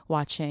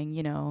watching,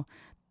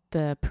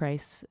 the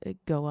price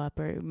go up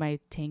or my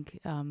tank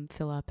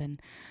fill up.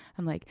 And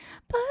I'm like,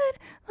 blood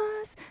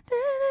lost,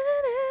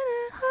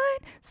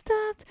 heart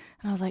stopped.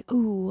 And I was like,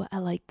 ooh, I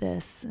like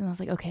this. And I was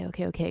like,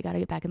 okay, gotta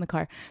get back in the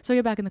car. So I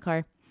get back in the car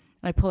and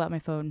I pull out my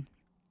phone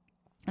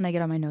and I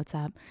get on my notes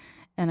app.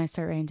 And I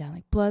start writing down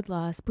like blood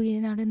lost,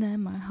 bleeding out, and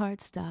then my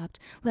heart stopped,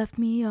 left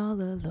me all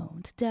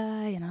alone to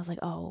die. And I was like,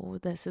 oh,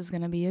 this is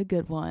going to be a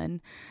good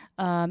one.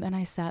 And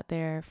I sat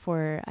there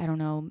for, I don't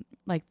know,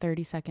 like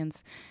 30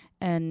 seconds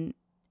and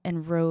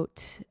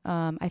wrote,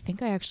 I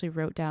think I actually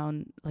wrote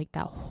down like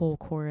that whole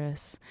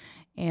chorus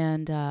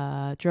and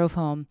drove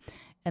home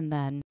and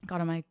then got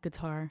on my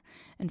guitar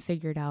and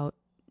figured out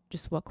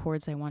just what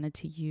chords I wanted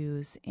to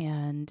use.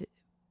 And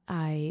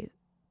I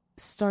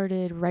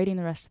started writing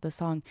the rest of the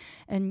song.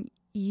 And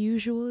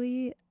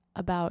usually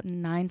about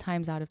 9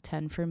 times out of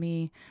 10 for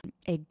me,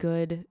 a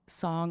good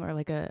song or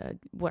like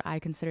what I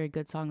consider a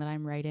good song that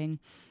I'm writing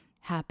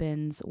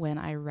happens when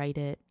I write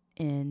it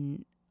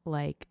in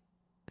like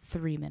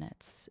 3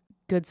 minutes.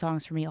 Good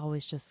songs for me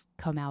always just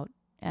come out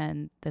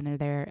and then they're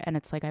there and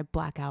it's like I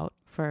black out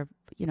for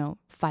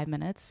 5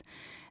 minutes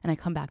and I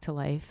come back to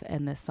life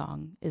and this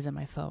song is in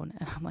my phone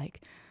and I'm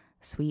like,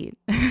 sweet.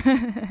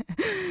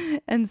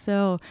 And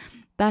so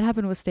that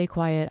happened with Stay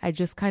Quiet. I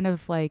just kind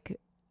of like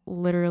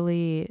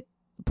literally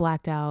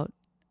blacked out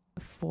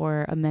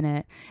for a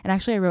minute. And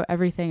actually I wrote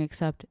everything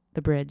except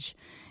the bridge.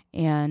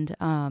 And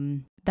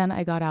then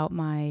I got out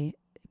my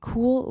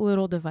cool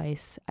little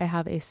device. I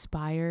have a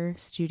Spire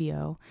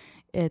Studio.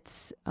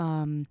 It's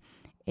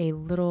a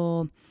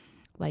little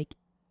like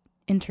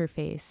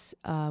interface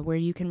where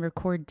you can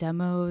record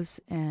demos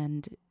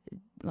and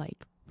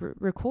like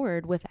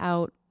record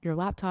without your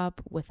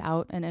laptop,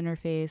 without an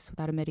interface,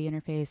 without a MIDI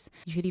interface.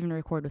 You could even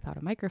record without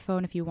a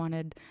microphone if you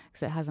wanted,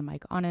 because it has a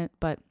mic on it,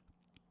 but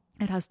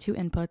it has 2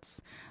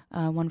 inputs,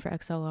 one for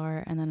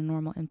XLR and then a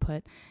normal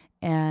input.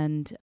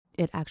 And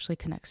it actually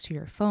connects to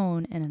your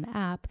phone in an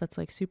app that's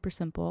like super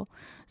simple.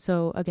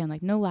 So again,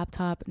 like no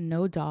laptop,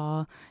 no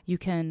DAW. You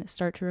can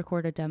start to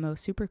record a demo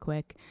super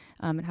quick.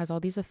 It has all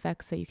these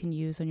effects that you can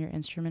use on your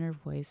instrument or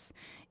voice.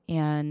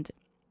 And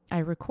I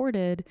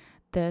recorded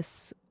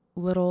this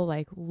little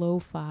like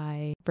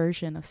lo-fi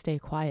version of Stay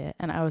Quiet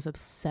and I was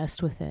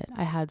obsessed with it.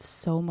 I had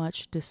so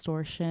much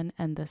distortion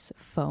and this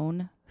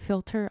phone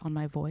filter on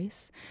my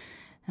voice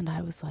and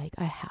I was like,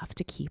 I have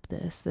to keep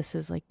this. This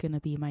is like gonna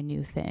be my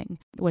new thing,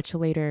 which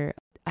later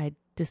I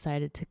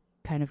decided to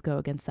kind of go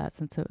against that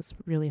since it was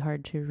really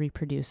hard to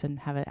reproduce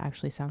and have it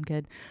actually sound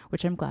good,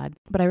 which I'm glad.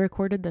 But I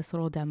recorded this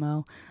little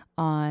demo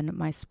on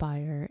my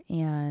Spire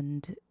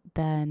and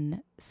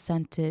then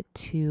sent it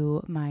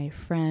to my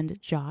friend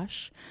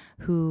Josh,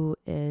 who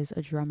is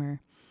a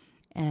drummer.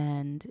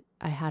 And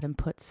I had him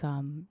put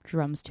some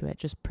drums to it,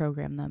 just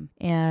program them.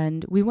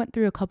 And we went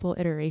through a couple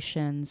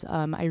iterations.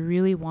 I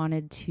really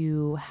wanted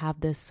to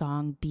have this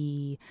song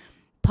be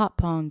pop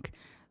punk,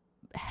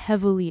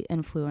 heavily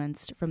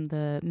influenced from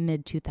the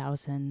mid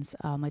 2000s.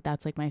 Like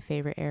that's like my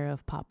favorite era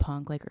of pop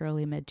punk, like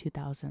early mid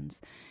 2000s.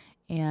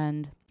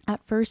 And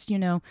at first,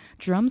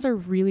 drums are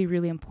really,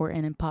 really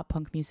important in pop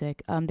punk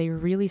music. They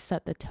really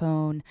set the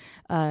tone.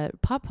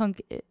 Pop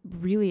punk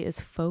really is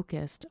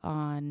focused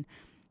on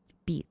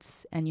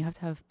beats, and you have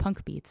to have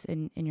punk beats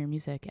in your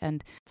music.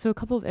 And so a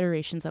couple of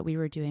iterations that we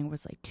were doing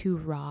was like too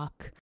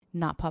rock,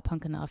 not pop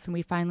punk enough. And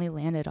we finally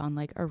landed on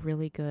like a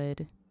really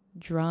good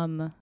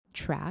drum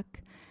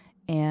track.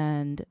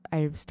 And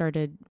I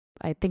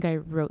think I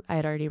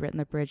had already written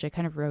the bridge. I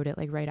kind of wrote it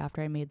like right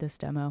after I made this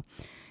demo.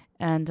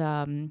 And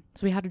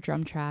so we had a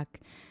drum track,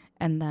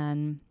 and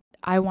then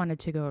I wanted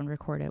to go and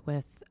record it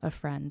with a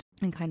friend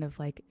and kind of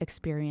like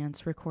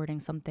experience recording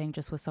something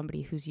just with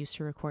somebody who's used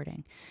to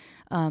recording.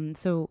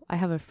 So I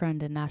have a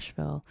friend in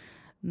Nashville,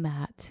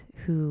 Matt,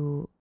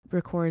 who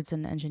records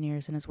and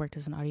engineers and has worked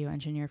as an audio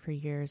engineer for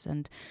years.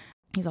 And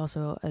he's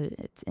also an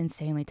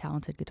insanely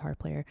talented guitar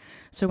player.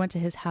 So I went to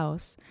his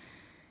house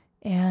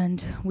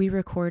and we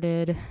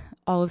recorded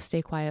all of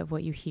Stay Quiet, of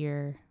what you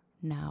hear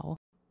now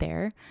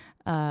there,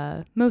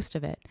 most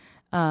of it.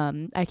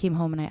 I came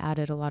home and I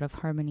added a lot of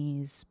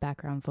harmonies,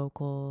 background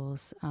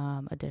vocals,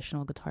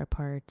 additional guitar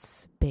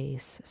parts,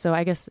 bass. So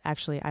I guess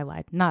actually I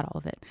lied, not all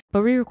of it.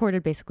 But we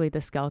recorded basically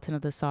the skeleton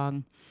of the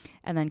song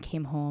and then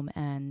came home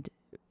and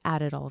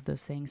added all of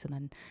those things and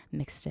then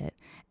mixed it.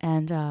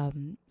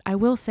 And I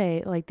will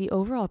say, like, the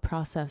overall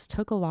process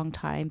took a long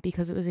time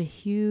because it was a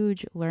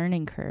huge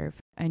learning curve.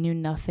 I knew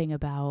nothing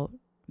about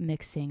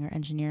mixing or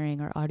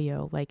engineering or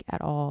audio, like,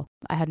 at all.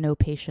 I had no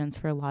patience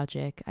for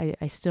Logic.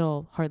 I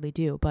still hardly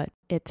do, but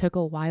it took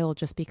a while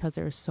just because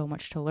there was so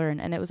much to learn.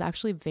 And it was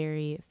actually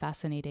very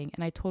fascinating.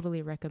 And I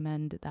totally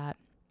recommend that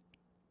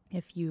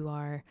if you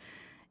are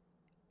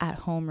at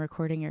home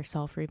recording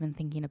yourself or even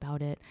thinking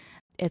about it,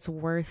 it's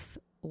worth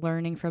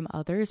learning from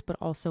others, but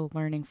also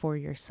learning for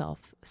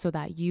yourself so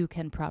that you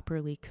can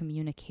properly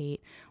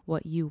communicate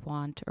what you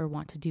want or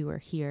want to do or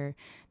hear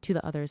to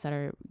the others that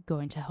are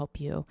going to help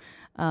you.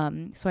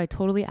 So I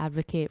totally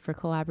advocate for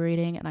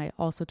collaborating, and I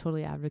also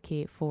totally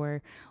advocate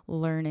for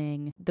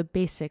learning the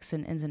basics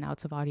and ins and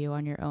outs of audio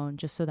on your own,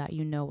 just so that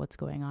you know what's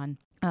going on,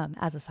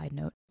 as a side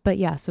note. But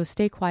yeah, so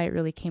Stay Quiet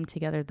really came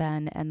together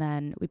then, and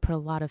then we put a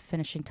lot of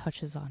finishing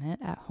touches on it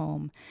at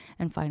home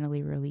and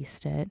finally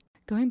released it.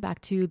 Going back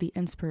to the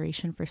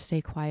inspiration for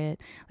Stay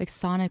Quiet, like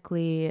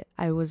sonically,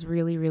 I was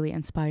really, really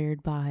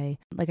inspired by,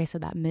 like I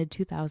said, that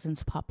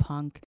mid-2000s pop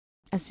punk.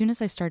 As soon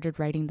as I started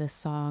writing this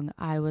song,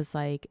 I was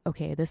like,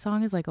 okay, this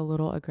song is like a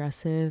little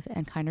aggressive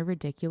and kind of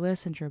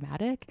ridiculous and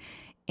dramatic.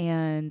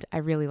 And I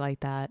really like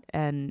that.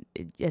 And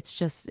it's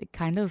just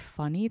kind of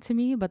funny to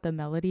me, but the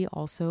melody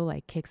also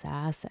like kicks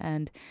ass.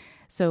 And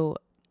so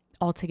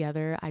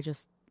altogether, I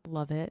just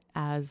love it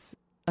as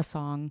a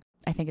song.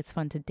 I think it's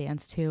fun to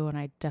dance to, and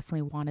I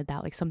definitely wanted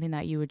that, like something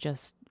that you would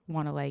just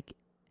want to like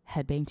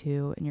headbang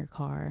to in your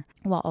car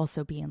while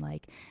also being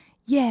like,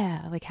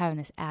 yeah, like having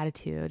this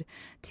attitude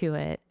to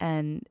it.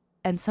 And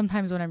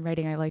sometimes when I'm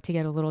writing, I like to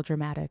get a little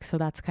dramatic. So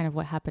that's kind of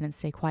what happened in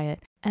Stay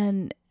Quiet.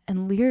 And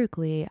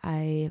lyrically,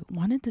 I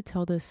wanted to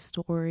tell this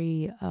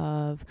story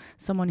of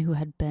someone who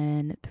had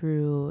been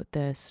through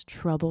this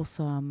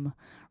troublesome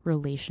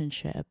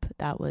relationship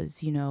that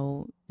was, you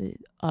know,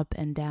 up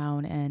and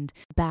down and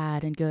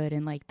bad and good,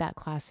 and like that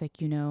classic,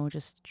 you know,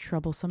 just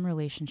troublesome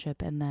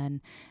relationship, and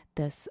then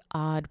this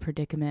odd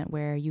predicament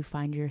where you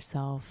find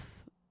yourself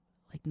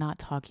like not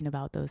talking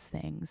about those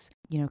things,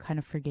 you know, kind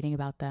of forgetting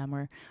about them,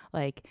 or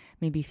like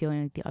maybe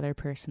feeling like the other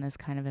person is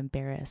kind of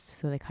embarrassed,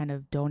 so they kind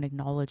of don't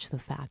acknowledge the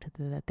fact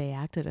that they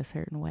acted a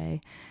certain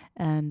way.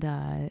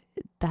 And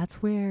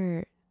that's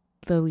where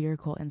the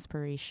lyrical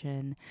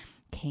inspiration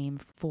came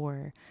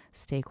for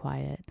Stay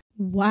Quiet.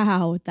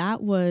 Wow,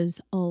 that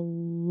was a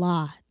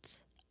lot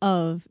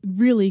of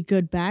really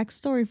good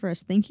backstory for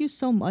us. Thank you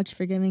so much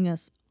for giving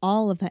us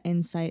all of that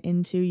insight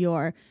into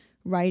your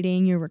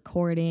writing, your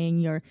recording,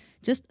 your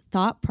just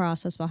thought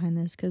process behind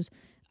this. Because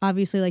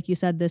obviously, like you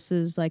said, this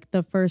is like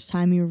the first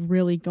time you're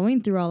really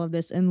going through all of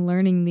this and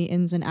learning the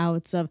ins and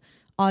outs of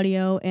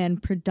audio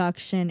and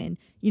production and,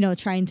 you know,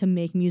 trying to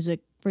make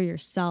music for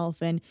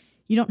yourself. And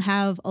you don't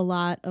have a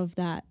lot of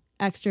that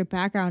extra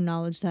background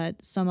knowledge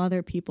that some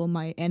other people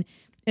might. And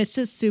it's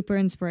just super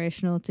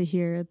inspirational to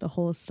hear the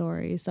whole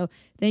story. So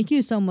thank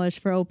you so much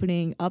for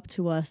opening up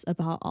to us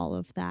about all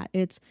of that.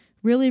 It's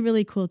really,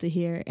 really cool to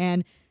hear.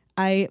 And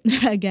I,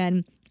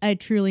 again, I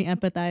truly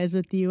empathize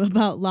with you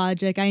about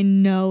Logic. I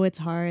know it's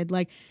hard.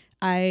 Like,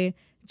 I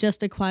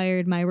just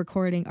acquired my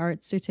recording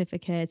arts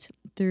certificate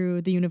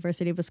through the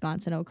University of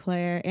Wisconsin Eau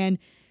Claire, and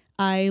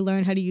I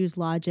learned how to use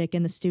Logic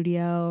in the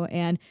studio,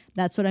 and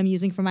that's what I'm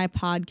using for my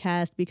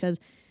podcast because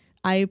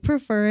I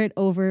prefer it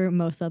over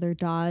most other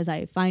DAWs.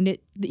 I find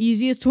it the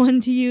easiest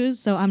one to use,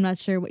 so I'm not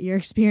sure what your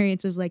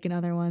experience is like in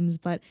other ones,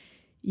 but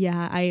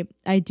yeah,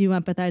 I do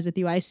empathize with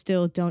you. I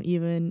still don't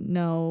even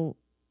know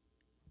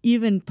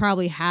even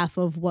probably half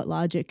of what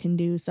Logic can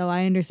do, so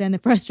I understand the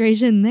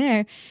frustration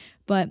there.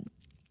 But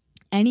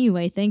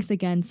anyway, thanks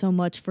again so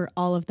much for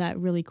all of that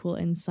really cool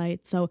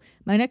insight. So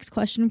my next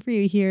question for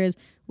you here is,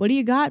 what do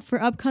you got for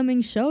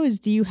upcoming shows?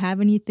 Do you have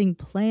anything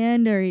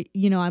planned? Or,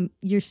 you know,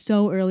 you're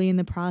so early in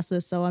the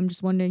process, so I'm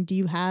just wondering, do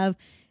you have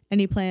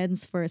any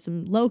plans for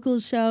some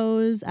local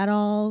shows at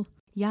all?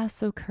 Yeah,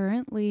 so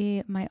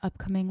currently my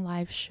upcoming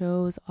live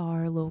shows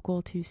are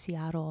local to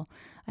Seattle.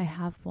 I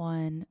have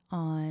one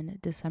on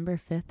December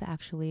 5th,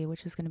 actually,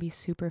 which is going to be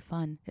super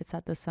fun. It's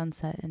at the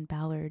Sunset in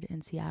Ballard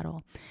in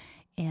Seattle.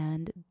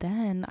 And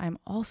then I'm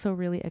also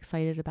really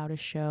excited about a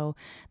show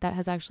that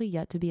has actually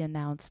yet to be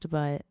announced,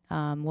 but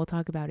we'll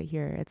talk about it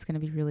here. It's going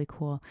to be really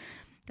cool.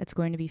 It's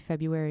going to be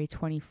February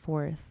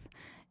 24th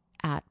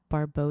at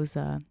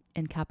Barboza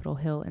in Capitol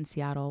Hill in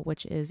Seattle,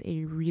 which is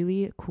a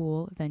really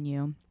cool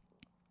venue.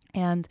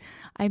 And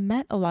I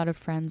met a lot of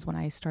friends when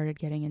I started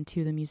getting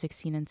into the music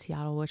scene in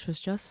Seattle, which was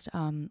just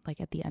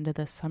like at the end of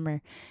this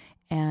summer.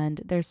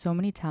 And there's so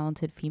many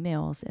talented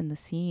females in the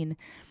scene.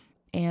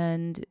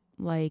 And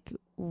like,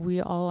 we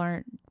all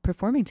aren't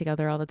performing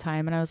together all the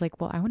time. And I was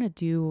like, well, I want to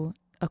do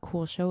a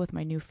cool show with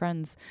my new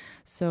friends.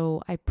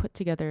 So I put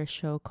together a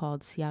show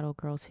called Seattle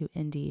Girls Who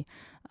Indie,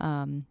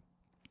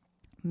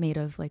 made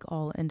of like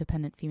all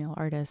independent female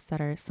artists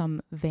that are some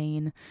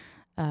vein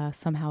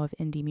somehow of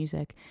indie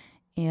music.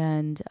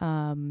 And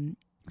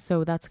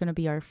so that's going to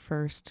be our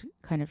first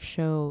kind of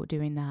show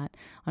doing that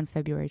on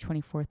February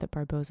 24th at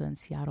Barboza in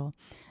Seattle.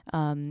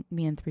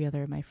 Me and 3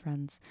 other of my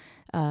friends.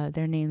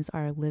 Their names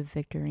are Liv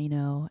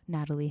Victorino,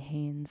 Natalie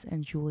Haynes,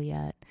 and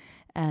Juliet.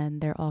 And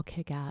they're all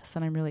kick-ass.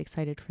 And I'm really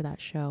excited for that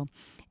show.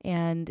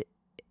 And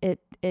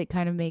it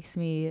kind of makes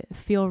me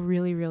feel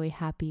really, really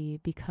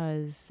happy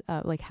because,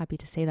 happy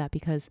to say that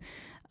because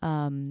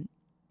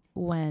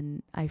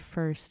when I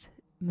first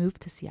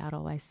moved to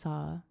Seattle, I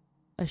saw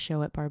a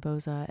show at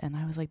Barboza, and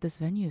I was like, this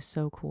venue is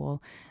so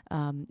cool.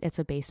 It's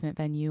a basement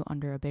venue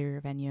under a bigger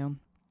venue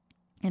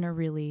in a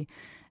really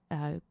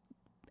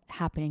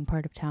happening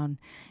part of town.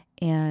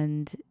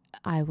 And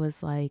I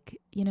was like,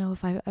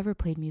 if I ever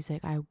played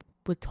music, I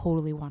would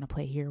totally want to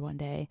play here one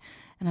day.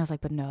 And I was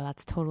like, but no,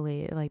 that's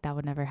totally like, that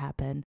would never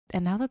happen.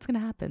 And now that's going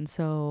to happen.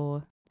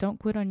 So don't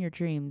quit on your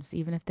dreams,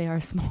 even if they are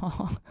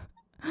small.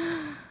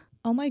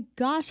 Oh my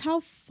gosh,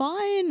 how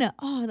fun.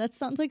 Oh, that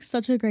sounds like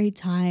such a great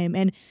time.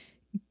 And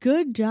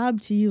good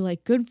job to you.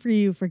 Like, good for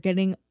you for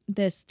getting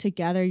this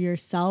together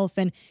yourself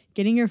and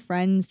getting your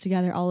friends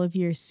together, all of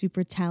your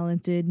super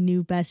talented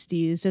new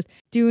besties, just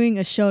doing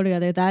a show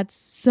together. That's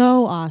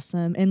so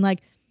awesome. And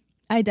like,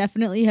 I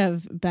definitely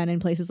have been in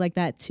places like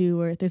that too,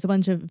 where there's a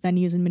bunch of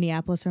venues in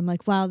Minneapolis where I'm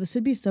like, wow, this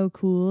would be so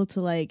cool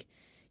to like,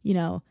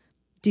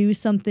 do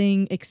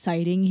something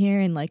exciting here.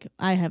 And like,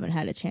 I haven't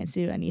had a chance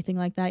to do anything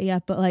like that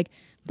yet, but like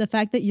the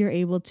fact that you're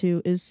able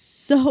to is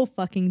so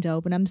fucking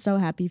dope. And I'm so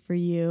happy for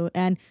you.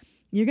 And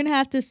you're going to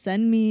have to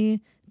send me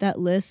that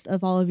list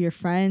of all of your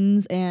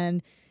friends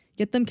and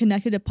get them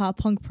connected to Pop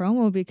Punk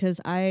Promo,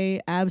 because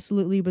I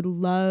absolutely would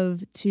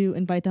love to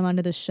invite them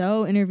onto the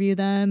show, interview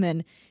them.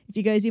 And if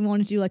you guys even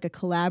want to do like a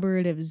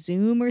collaborative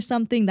Zoom or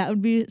something, that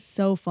would be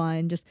so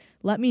fun. Just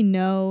let me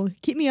know.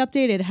 Keep me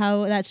updated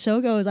how that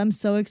show goes. I'm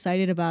so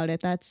excited about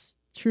it. That's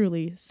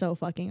truly so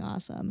fucking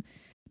awesome.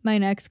 My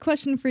next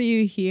question for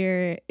you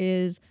here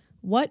is,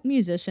 what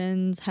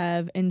musicians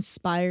have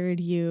inspired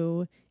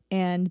you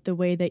and the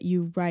way that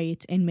you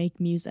write and make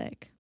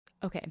music?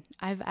 Okay,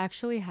 I've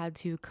actually had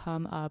to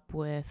come up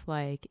with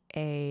like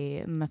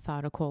a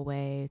methodical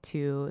way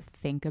to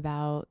think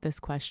about this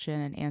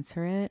question and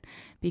answer it,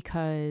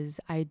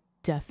 because I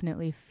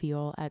definitely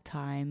feel at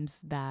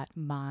times that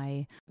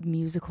my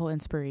musical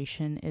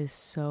inspiration is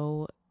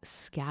so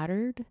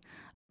scattered.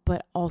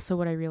 But also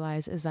what I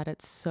realize is that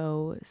it's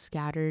so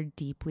scattered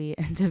deeply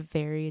into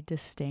very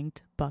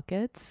distinct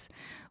buckets,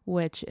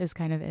 which is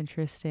kind of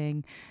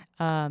interesting.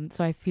 So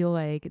I feel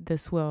like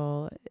this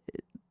will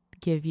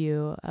give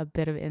you a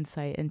bit of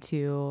insight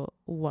into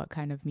what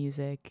kind of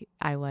music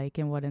I like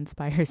and what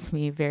inspires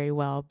me very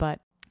well. But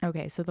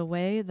okay, so the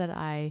way that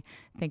I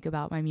think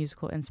about my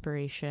musical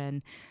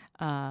inspiration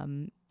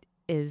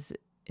is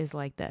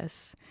like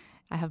this.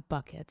 I have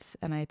buckets,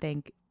 and I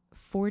think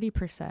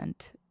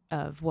 40%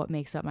 of what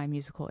makes up my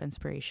musical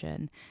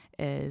inspiration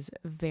is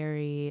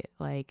very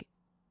like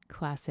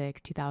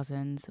classic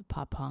 2000s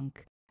pop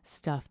punk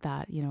stuff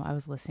that, I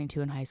was listening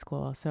to in high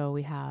school. So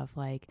we have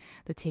like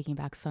the Taking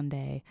Back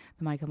Sunday,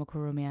 the My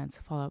Chemical Romance,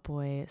 Fall Out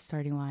Boy,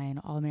 Starting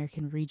Line, All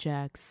American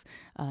Rejects,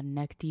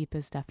 Neck Deep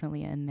is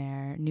definitely in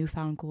there, New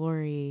Found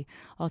Glory,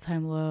 All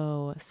Time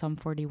Low, Sum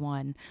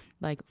 41.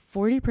 Like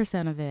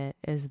 40% of it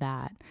is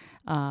that.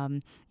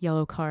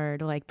 Yellow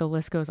Card, like the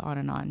list goes on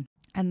and on.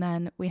 And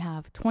then we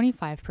have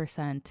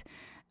 25%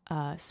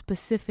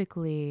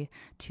 specifically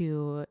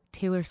to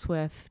Taylor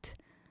Swift,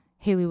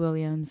 Hayley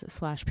Williams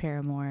 /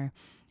 Paramore,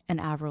 and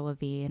Avril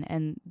Lavigne,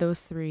 and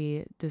those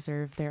three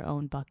deserve their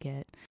own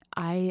bucket.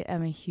 I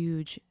am a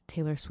huge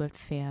Taylor Swift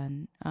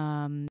fan.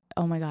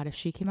 Oh my god, if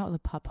she came out with a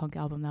pop punk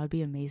album, that would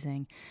be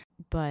amazing.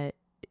 But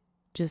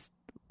just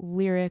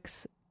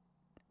lyrics,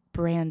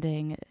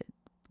 branding,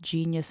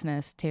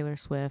 geniusness, Taylor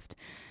Swift,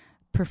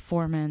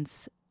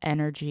 performance,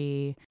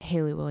 energy,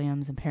 Hayley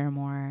Williams and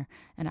Paramore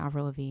and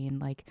Avril Lavigne,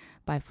 like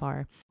by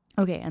far.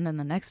 Okay, and then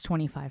the next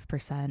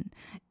 25%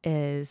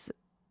 is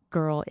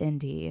girl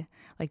indie,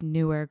 like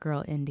newer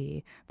girl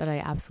indie that I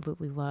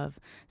absolutely love.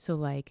 So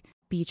like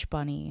Beach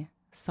Bunny,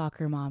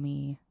 Soccer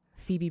Mommy,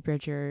 Phoebe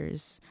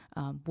Bridgers,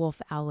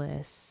 Wolf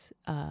Alice,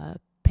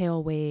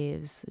 Pale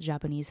Waves,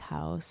 Japanese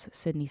House,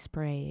 Sydney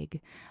Sprague,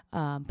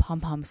 Pom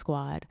Pom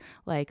Squad,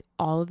 like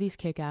all of these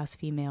kick-ass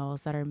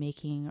females that are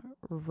making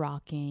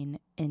rocking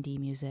indie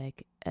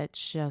music.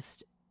 It's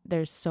just,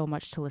 there's so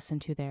much to listen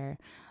to there.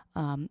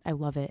 I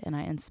love it, and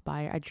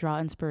I draw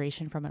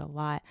inspiration from it a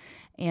lot.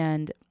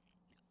 And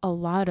a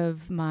lot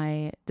of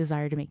my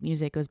desire to make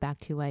music goes back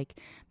to like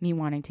me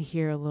wanting to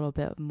hear a little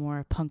bit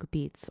more punk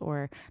beats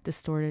or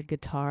distorted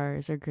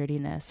guitars or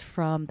grittiness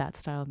from that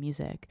style of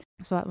music.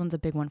 So that one's a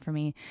big one for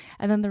me.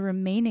 And then the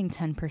remaining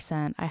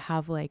 10%, I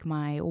have like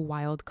my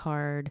wild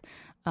card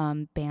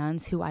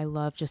bands who I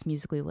love just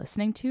musically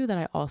listening to that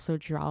I also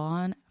draw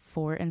on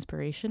for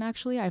inspiration.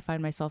 Actually, I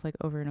find myself like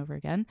over and over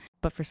again,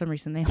 but for some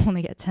reason they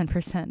only get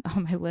 10%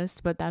 on my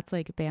list. But that's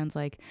like bands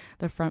like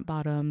the Front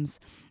Bottoms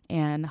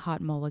and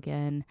Hot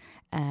Mulligan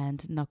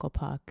and Knuckle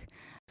Puck.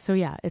 So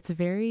yeah,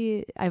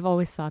 I've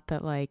always thought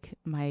that like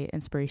my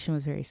inspiration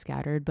was very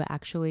scattered, but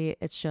actually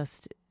it's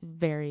just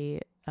very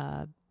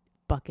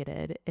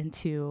bucketed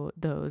into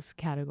those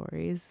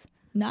categories.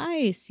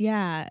 Nice.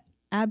 Yeah,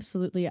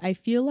 absolutely. I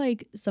feel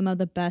like some of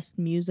the best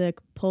music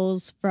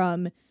pulls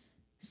from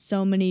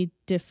so many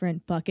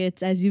different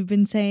buckets, as you've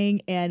been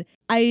saying. And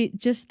I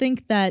just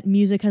think that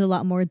music has a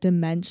lot more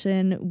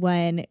dimension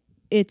when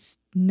it's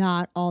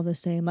not all the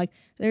same. Like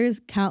there's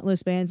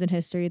countless bands in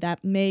history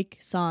that make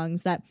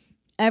songs that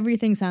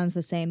everything sounds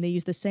the same. They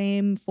use the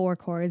same four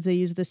chords. They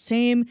use the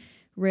same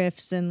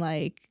riffs and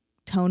like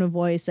tone of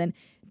voice, and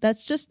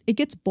that's just, it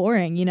gets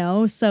boring, you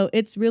know? So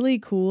it's really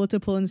cool to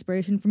pull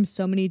inspiration from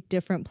so many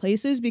different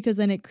places, because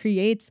then it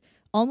creates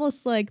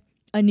almost like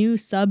a new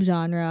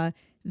subgenre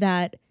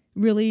that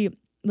really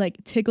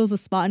like tickles a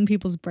spot in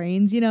people's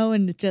brains, you know,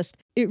 and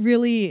it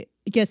really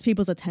gets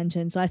people's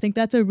attention. So I think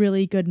that's a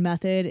really good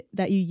method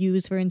that you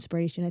use for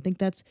inspiration. I think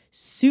that's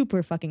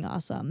super fucking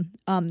awesome.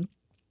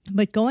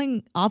 But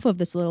going off of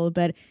this a little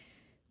bit,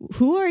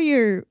 who are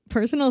your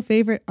personal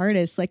favorite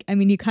artists? Like, I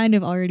mean, you kind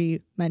of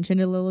already mentioned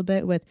a little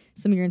bit with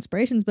some of your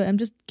inspirations, but I'm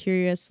just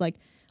curious, like,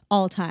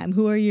 all time,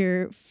 who are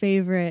your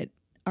favorite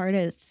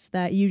artists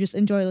that you just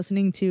enjoy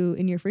listening to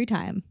in your free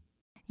time?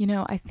 You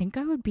know, I think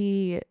I would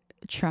be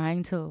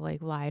trying to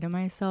like lie to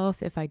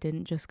myself if I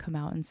didn't just come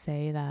out and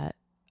say that,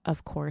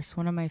 of course,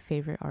 one of my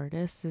favorite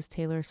artists is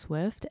Taylor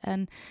Swift.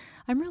 And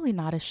I'm really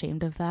not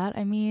ashamed of that.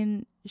 I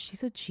mean,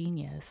 she's a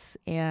genius,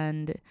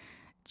 and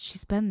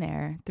she's been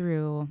there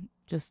through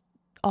just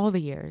all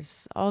the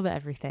years, all the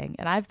everything.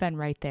 And I've been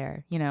right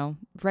there, you know,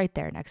 right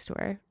there next to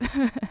her.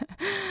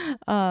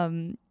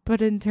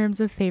 But in terms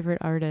of favorite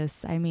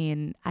artists, I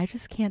mean, I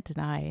just can't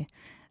deny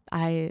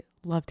I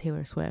love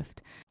Taylor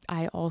Swift.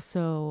 I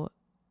also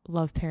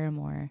love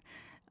Paramore,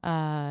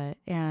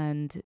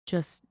 and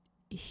just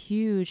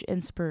huge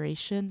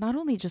inspiration, not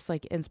only just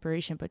like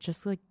inspiration, but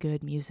just like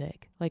good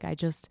music. Like, I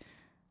just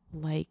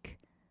like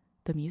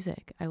the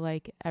music. I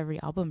like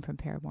every album from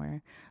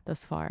Paramore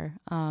thus far.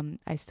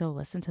 I still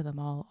listen to them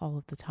all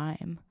of the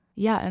time.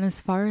 Yeah, and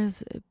as far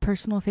as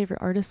personal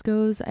favorite artist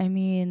goes, I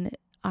mean,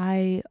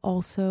 I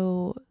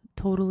also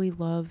totally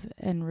love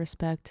and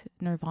respect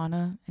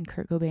Nirvana and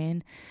Kurt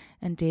Cobain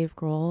and Dave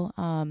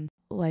Grohl.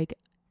 Like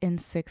in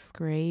 6th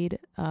grade,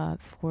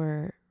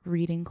 for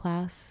reading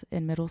class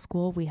in middle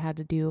school, we had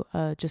to do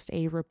just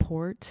a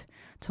report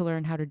to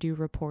learn how to do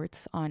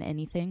reports on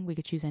anything. We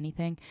could choose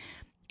anything.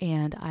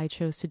 And I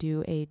chose to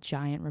do a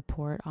giant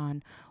report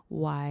on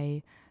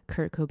why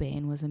Kurt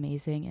Cobain was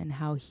amazing and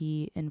how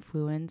he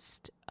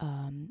influenced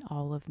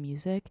all of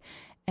music.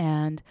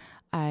 And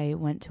I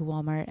went to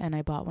Walmart and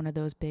I bought one of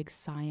those big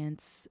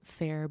science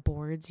fair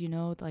boards, you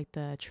know, like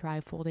the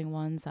tri-folding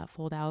ones that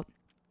fold out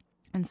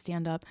and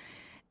stand up.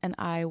 And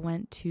I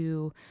went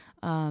to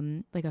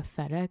like a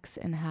FedEx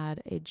and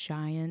had a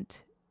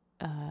giant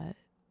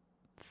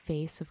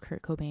face of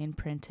Kurt Cobain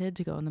printed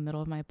to go in the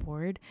middle of my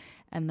board.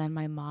 And then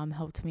my mom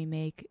helped me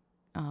make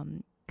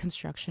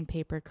construction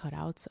paper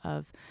cutouts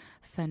of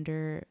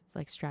Fender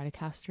like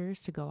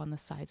Stratocasters to go on the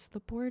sides of the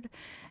board.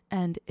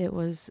 And it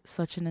was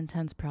such an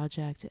intense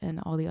project, and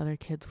all the other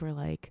kids were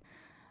like,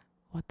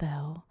 what the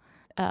hell?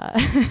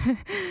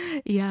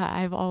 Yeah,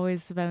 I've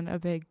always been a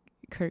big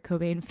Kurt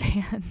Cobain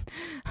fan.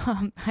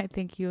 I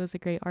think he was a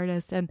great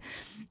artist, and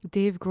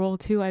Dave Grohl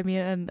too. I mean,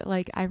 and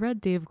like I read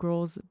Dave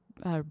Grohl's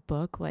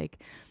book like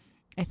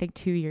I think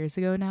 2 years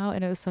ago now,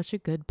 and it was such a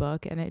good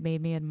book, and it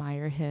made me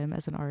admire him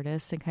as an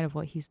artist and kind of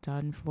what he's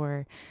done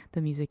for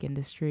the music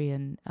industry,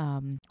 and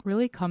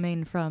really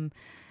coming from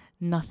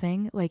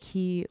nothing. Like,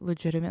 he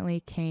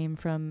legitimately came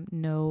from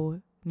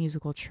no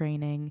musical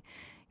training.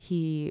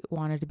 He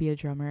wanted to be a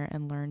drummer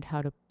and learned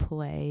how to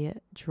play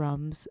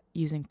drums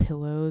using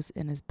pillows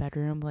in his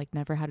bedroom, like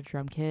never had a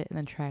drum kit, and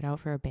then tried out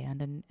for a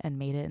band and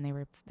made it, and they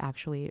were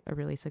actually a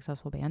really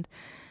successful band.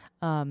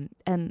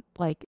 And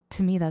like,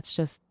 to me, that's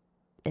just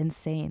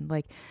insane.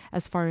 Like,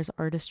 as far as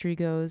artistry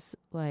goes,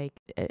 like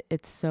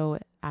it's so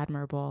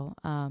admirable.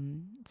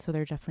 So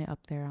they're definitely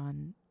up there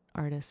on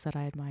artists that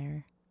I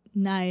admire.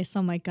 Nice.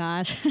 Oh my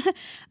gosh.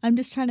 I'm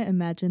just trying to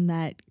imagine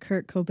that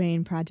Kurt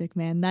Cobain project,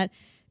 man. That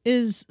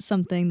is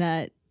something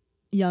that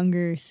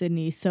younger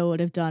Sydney so would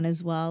have done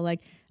as well.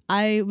 Like,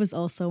 I was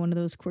also one of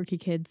those quirky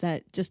kids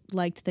that just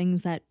liked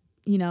things that,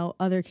 you know,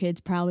 other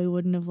kids probably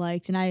wouldn't have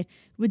liked. And I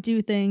would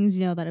do things,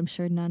 you know, that I'm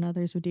sure none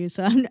others would do.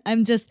 So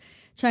I'm just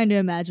trying to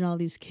imagine all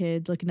these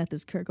kids looking at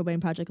this Kurt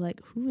Cobain project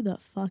like, who the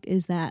fuck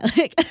is that?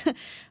 Like,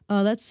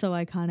 oh, that's so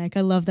iconic.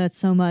 I love that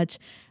so much.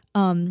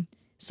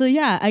 So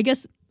yeah, I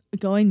guess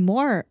going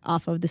more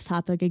off of this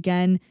topic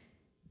again,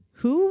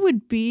 who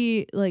would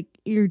be like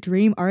your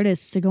dream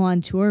artist to go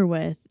on tour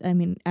with? I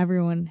mean,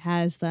 everyone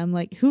has them.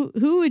 Like, who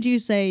would you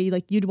say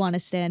like you'd want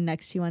to stand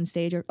next to on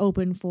stage or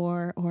open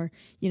for, or,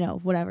 you know,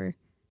 whatever?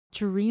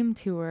 Dream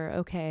tour.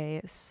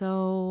 Okay.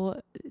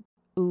 So,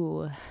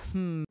 oh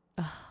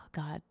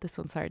God, this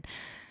one's hard.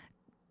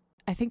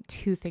 I think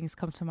two things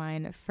come to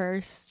mind.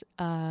 First,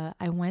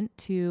 I went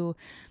to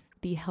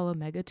the Hella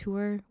Mega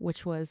Tour,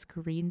 which was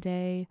Green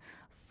Day,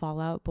 Fall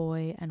Out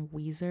Boy, and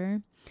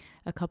Weezer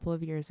a couple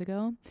of years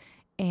ago.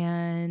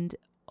 And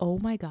oh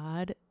my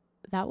God,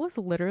 that was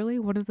literally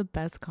one of the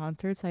best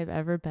concerts I've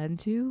ever been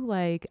to.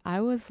 Like,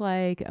 I was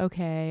like,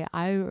 okay,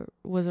 I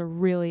was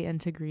really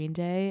into Green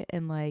Day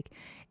in like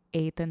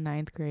 8th and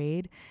 9th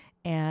grade.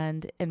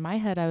 And in my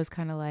head, I was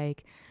kind of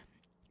like,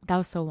 that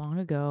was so long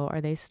ago.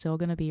 Are they still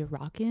going to be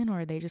rocking,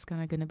 or are they just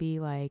going to be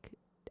like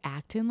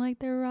acting like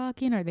they're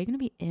rocking? Are they going to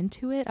be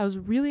into it? I was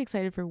really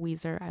excited for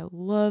Weezer. I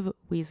love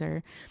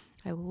Weezer.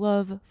 I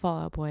love Fall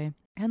Out Boy.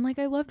 And like,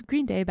 I loved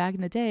Green Day back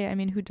in the day. I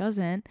mean, who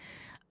doesn't?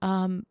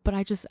 But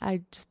I just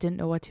didn't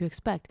know what to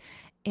expect.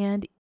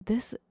 And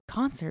this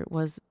concert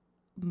was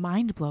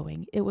mind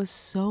blowing. It was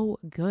so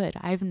good.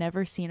 I've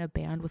never seen a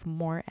band with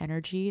more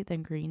energy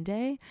than Green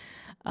Day.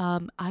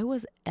 I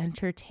was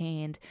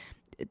entertained.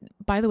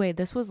 By the way,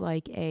 this was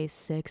like a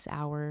 6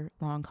 hour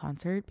long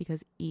concert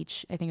because I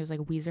think it was like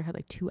Weezer had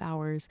like 2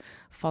 hours,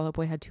 Fall Out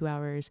Boy had 2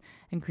 hours,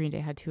 and Green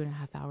Day had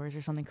 2.5 hours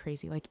or something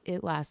crazy. Like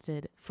it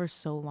lasted for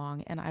so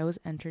long and I was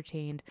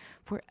entertained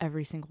for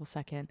every single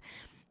second.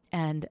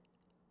 And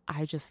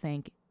I just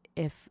think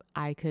if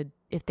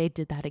they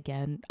did that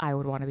again, I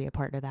would want to be a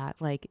part of that.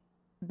 Like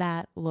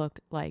that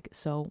looked like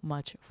so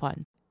much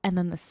fun. And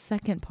then the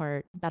second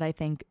part that I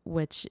think,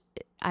 which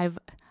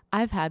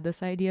I've had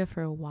this idea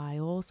for a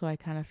while, so I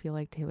kind of feel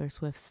like Taylor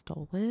Swift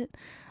stole it.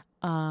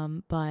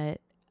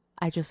 But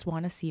I just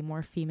want to see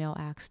more female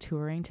acts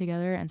touring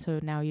together. And so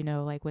now,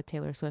 like with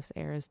Taylor Swift's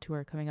Eras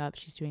tour coming up,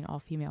 she's doing all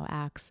female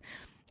acts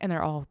and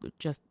they're all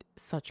just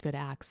such good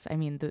acts. I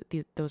mean,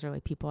 those are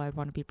like people I'd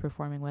want to be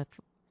performing with,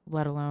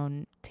 let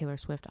alone Taylor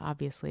Swift,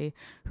 obviously.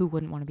 Who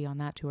wouldn't want to be on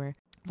that tour?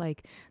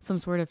 Like some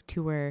sort of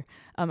tour,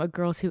 a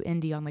Girls Who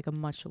Indie on like a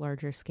much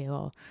larger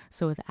scale.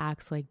 So with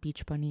acts like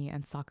Beach Bunny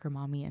and Soccer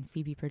Mommy and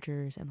Phoebe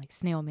Bridgers and like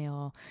Snail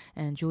Mail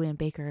and Julian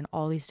Baker and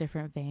all these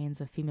different veins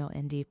of female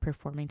indie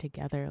performing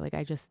together. Like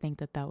I just think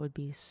that would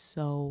be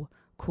so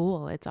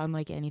cool. It's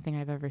unlike anything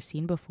I've ever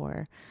seen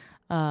before.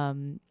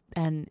 And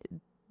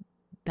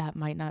that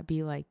might not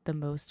be like the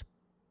most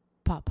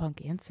pop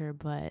punk answer,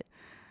 but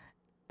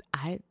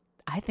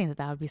I think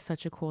that would be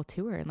such a cool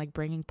tour and like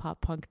bringing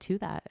pop punk to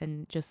that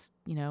and just,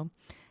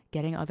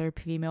 getting other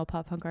female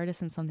pop punk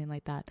artists and something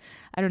like that.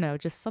 I don't know,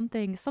 just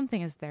something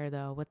is there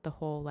though with the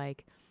whole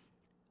like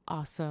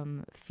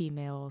awesome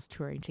females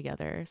touring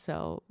together.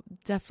 So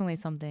definitely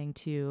something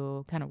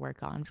to kind of work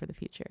on for the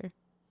future.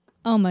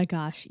 Oh my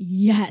gosh,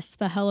 yes,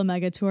 the Hella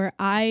Mega Tour.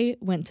 I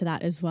went to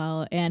that as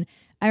well, and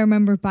I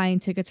remember buying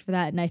tickets for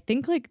that, and I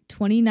think like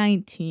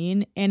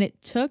 2019, and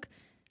it took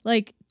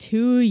like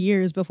 2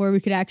 years before we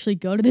could actually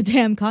go to the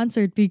damn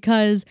concert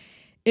because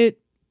it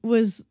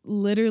was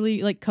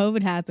literally like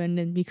COVID happened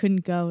and we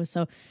couldn't go.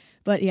 So,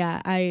 but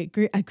yeah,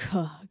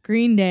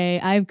 Green Day.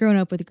 I've grown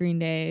up with Green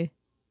Day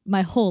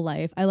my whole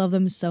life. I love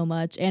them so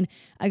much, and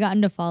I got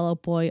into Fall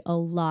Out Boy a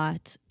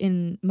lot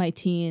in my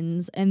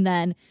teens, and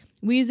then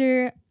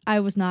Weezer I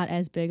was not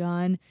as big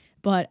on,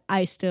 but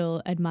I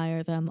still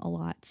admire them a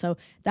lot. So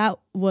that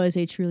was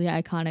a truly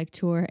iconic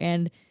tour,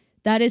 and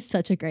that is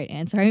such a great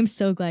answer. I'm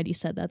so glad you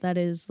said that. That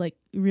is like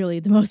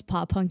really the most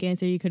pop punk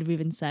answer you could have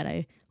even said.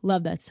 I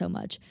love that so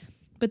much.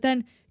 But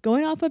then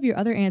going off of your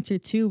other answer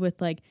too,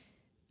 with like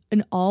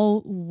an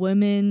all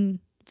women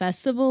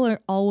festival or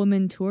all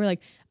women tour,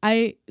 like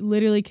I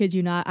literally kid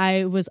you not,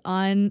 I was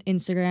on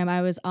Instagram,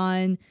 I was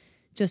on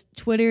just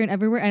Twitter and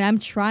everywhere, and I'm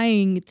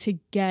trying to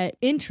get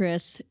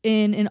interest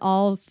in an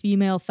all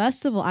female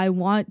festival. I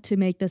want to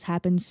make this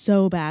happen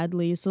so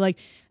badly. So like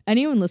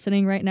anyone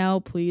listening right now,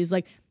 please,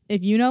 like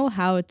if you know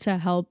how to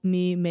help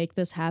me make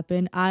this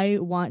happen, I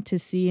want to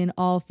see an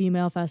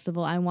all-female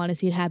festival. I want to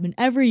see it happen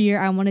every year.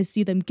 I want to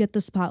see them get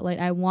the spotlight.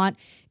 I want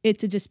it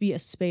to just be a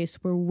space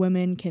where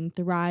women can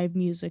thrive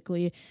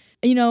musically.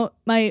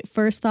 My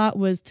first thought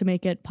was to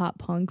make it pop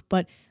punk,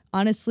 but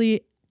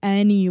honestly,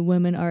 any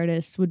women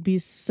artists would be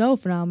so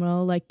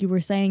phenomenal. Like you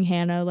were saying,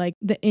 Hannah, like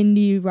the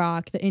indie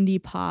rock, the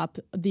indie pop,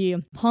 the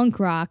punk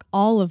rock,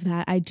 all of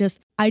that. I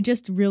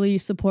just really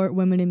support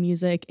women in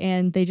music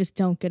and they just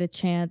don't get a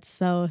chance.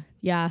 So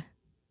yeah,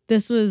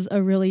 this was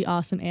a really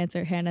awesome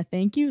answer, Hannah.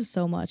 Thank you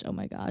so much. Oh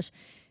my gosh.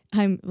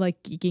 I'm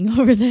like geeking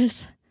over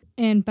this.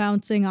 And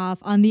bouncing off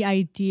on the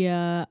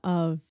idea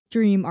of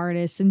dream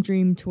artists and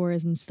dream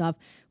tours and stuff,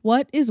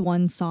 what is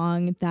one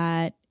song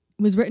that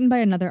was written by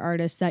another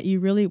artist that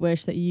you really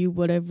wish that you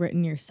would have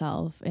written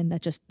yourself and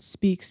that just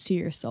speaks to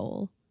your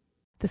soul?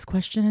 This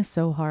question is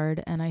so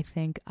hard, and I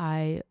think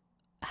I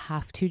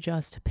have to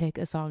just pick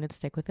a song and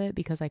stick with it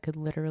because I could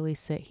literally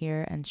sit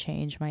here and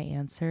change my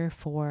answer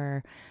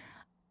for,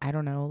 I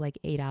don't know, like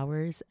 8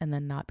 hours and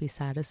then not be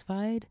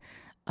satisfied.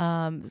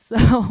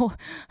 So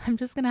I'm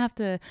just gonna have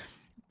to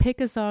pick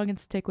a song and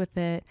stick with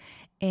it.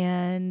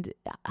 And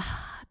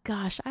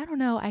gosh, I don't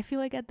know. I feel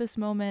like at this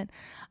moment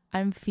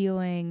I'm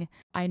feeling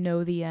I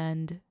Know the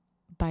End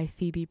by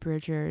Phoebe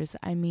Bridgers.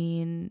 I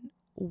mean,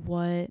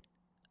 what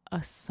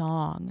a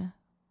song.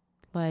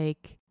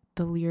 Like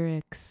the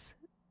lyrics,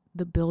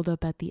 the build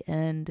up at the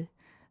end,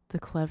 the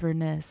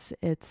cleverness,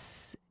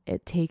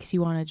 it takes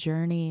you on a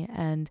journey,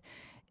 and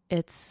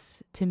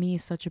it's, to me,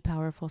 such a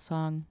powerful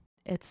song.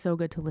 It's so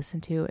good to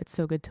listen to. It's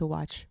so good to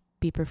watch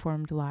be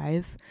performed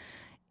live.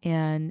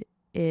 And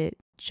it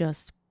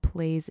just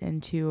plays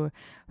into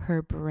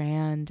her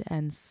brand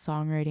and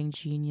songwriting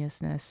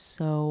geniusness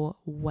so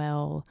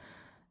well.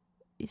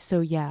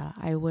 So yeah,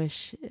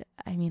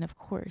 of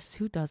course,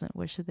 who doesn't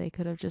wish that they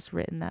could have just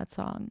written that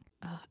song?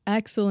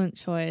 Excellent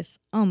choice.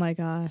 Oh my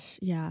gosh.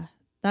 Yeah.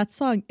 That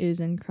song is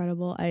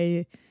incredible.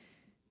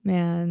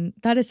 Man,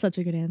 that is such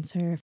a good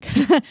answer.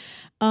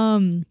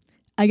 I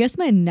guess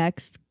my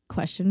next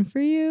question for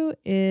you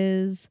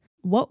is,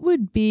 what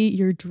would be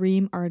your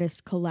dream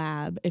artist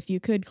collab if you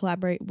could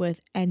collaborate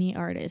with any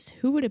artist?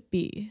 Who would it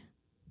be?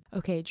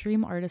 Okay,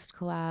 dream artist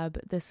collab.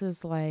 This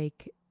is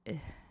like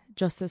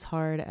just as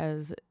hard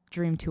as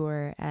Dream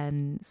Tour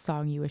and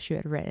Song You Wish You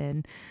Had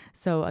Written.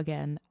 So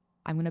again,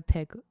 I'm going to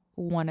pick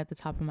one at the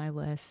top of my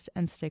list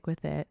and stick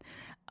with it.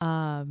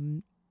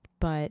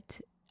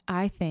 But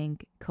I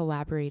think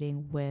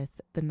collaborating with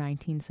the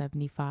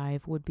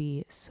 1975 would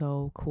be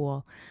so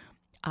cool.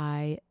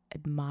 I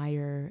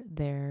admire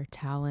their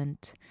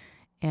talent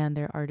and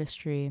their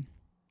artistry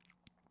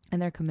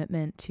and their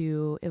commitment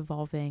to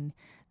evolving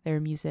their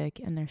music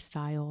and their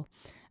style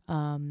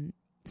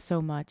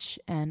so much.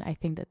 And I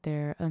think that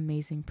they're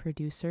amazing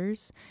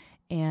producers.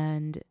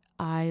 And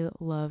I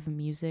love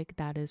music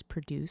that is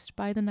produced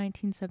by the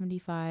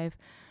 1975.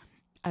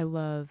 I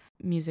love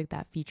music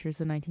that features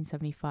the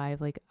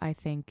 1975. Like, I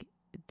think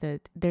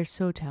that they're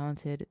so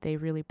talented. They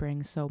really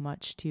bring so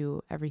much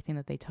to everything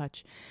that they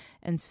touch.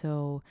 And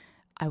so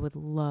I would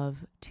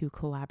love to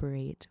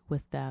collaborate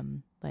with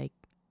them, like,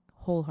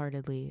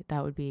 wholeheartedly.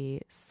 That would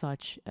be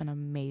such an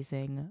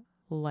amazing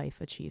life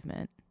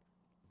achievement.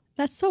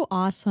 That's so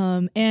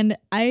awesome. And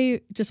I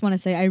just want to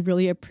say I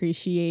really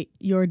appreciate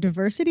your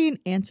diversity in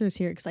answers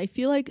here, because I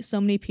feel like so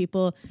many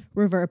people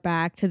revert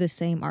back to the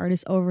same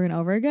artist over and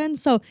over again.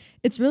 So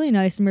it's really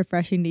nice and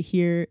refreshing to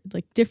hear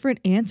like different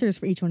answers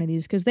for each one of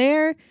these, because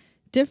they're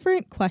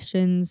different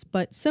questions,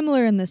 but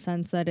similar in the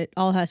sense that it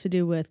all has to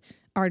do with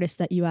artists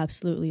that you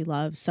absolutely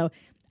love. So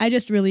I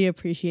just really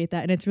appreciate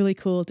that. And it's really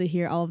cool to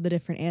hear all of the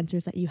different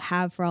answers that you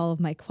have for all of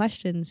my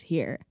questions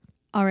here.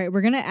 All right,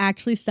 we're going to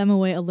actually stem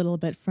away a little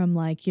bit from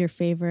like your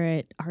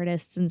favorite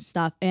artists and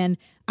stuff. And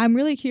I'm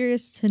really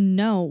curious to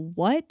know,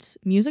 what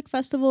music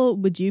festival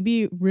would you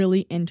be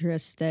really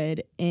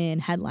interested in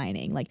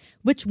headlining? Like,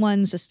 which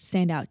ones just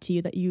stand out to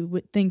you that you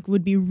would think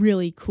would be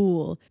really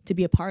cool to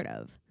be a part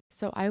of?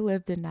 So I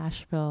lived in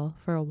Nashville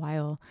for a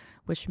while,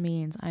 which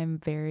means I'm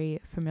very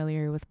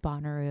familiar with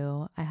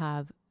Bonnaroo. I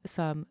have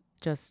some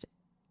just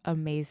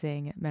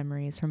amazing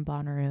memories from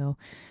Bonnaroo.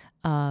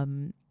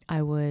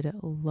 I would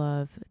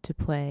love to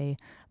play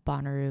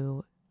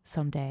Bonnaroo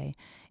someday,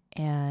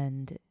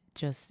 and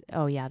just,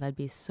 oh yeah, that'd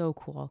be so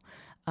cool.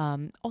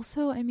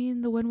 Also, I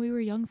mean, the When We Were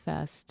Young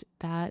Fest,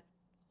 that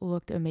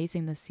looked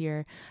amazing this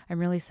year. I'm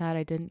really sad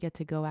I didn't get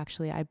to go,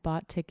 actually. I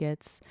bought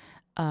tickets.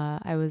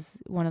 I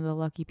was one of the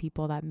lucky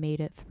people that made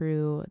it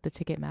through the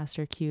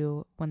Ticketmaster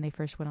queue when they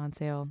first went on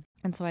sale.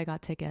 And so I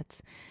got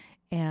tickets,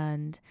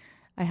 and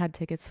I had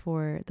tickets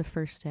for the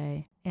first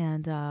day,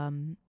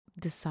 and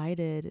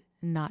decided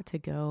not to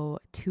go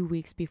 2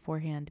 weeks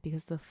beforehand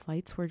because the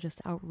flights were just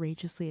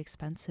outrageously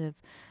expensive.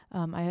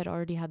 I had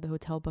already had the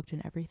hotel booked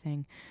and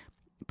everything,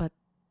 but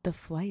the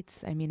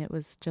flights, I mean, it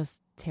was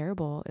just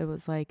terrible. It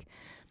was like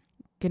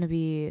gonna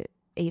be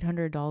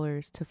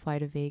 $800 to fly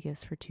to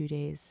Vegas for 2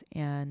 days,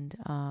 and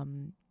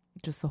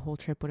just the whole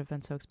trip would have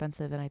been so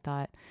expensive. And I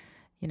thought,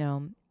 you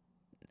know,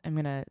 I'm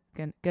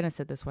gonna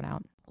sit this one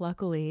out.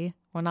 Luckily,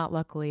 well, not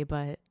luckily,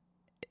 but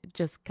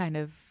just kind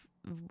of,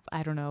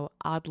 I don't know,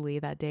 oddly,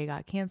 that day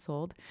got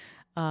canceled.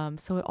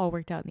 So it all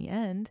worked out in the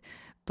end.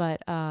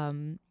 But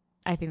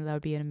I think that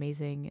would be an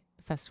amazing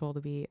festival to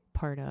be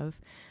part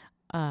of.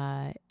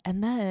 And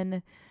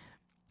then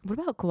what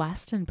about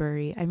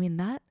Glastonbury? I mean,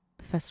 that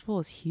festival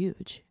is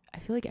huge. I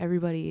feel like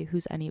everybody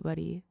who's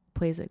anybody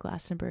plays at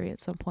Glastonbury at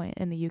some point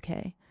in the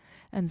UK.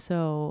 And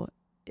so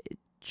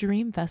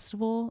dream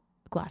festival,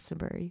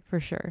 Glastonbury for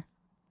sure.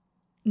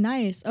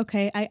 Nice.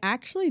 Okay. I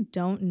actually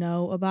don't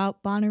know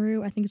about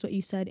Bonnaroo, I think is what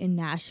you said, in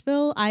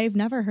Nashville. I've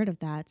never heard of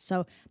that.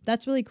 So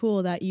that's really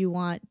cool that you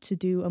want to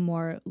do a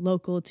more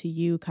local to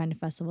you kind of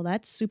festival.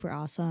 That's super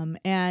awesome.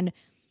 And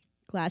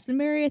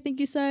Glastonbury, I think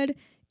you said,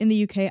 in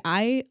the UK.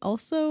 I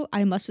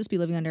must just be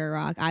living under a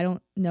rock. I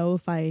don't know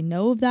if I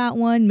know of that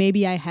one.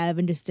 Maybe I have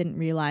and just didn't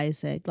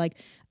realize it. Like,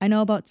 I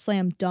know about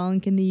Slam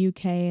Dunk in the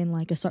UK and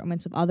like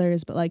assortments of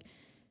others, but like,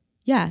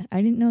 yeah,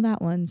 I didn't know that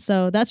one.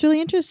 So that's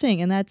really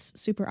interesting and that's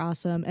super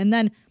awesome. And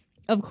then,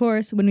 of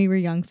course, When We Were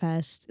Young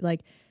Fest,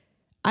 like,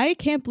 I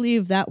can't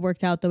believe that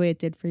worked out the way it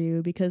did for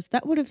you, because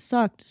that would have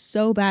sucked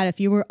so bad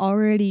if you were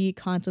already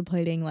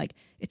contemplating, like,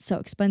 it's so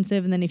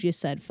expensive. And then if you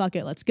said, fuck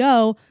it, let's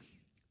go,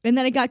 and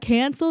then it got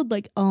canceled,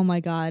 like, oh my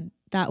God,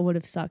 that would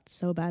have sucked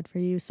so bad for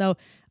you. So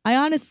I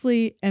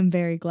honestly am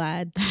very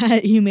glad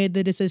that you made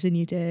the decision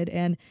you did.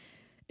 And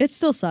it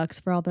still sucks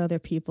for all the other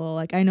people.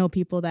 Like, I know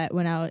people that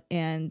went out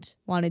and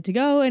wanted to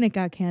go and it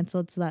got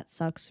canceled. So that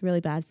sucks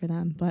really bad for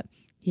them. But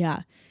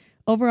yeah,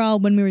 overall,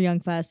 When We Were Young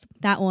Fest,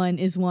 that one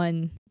is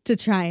one to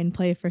try and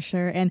play for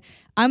sure. And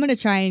I'm going to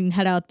try and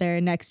head out there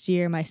next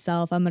year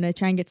myself. I'm going to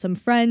try and get some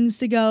friends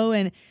to go,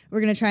 and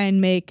we're going to try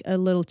and make a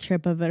little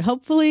trip of it.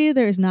 Hopefully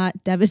there's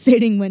not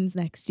devastating winds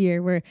next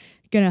year. We're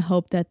going to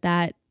hope that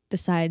that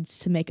decides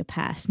to make a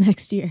pass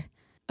next year.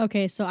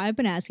 Okay, so I've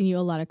been asking you a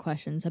lot of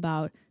questions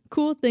about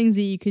cool things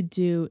that you could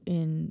do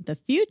in the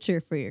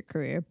future for your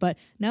career, but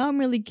now I'm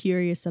really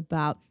curious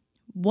about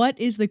what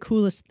is the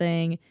coolest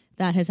thing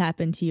that has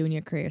happened to you in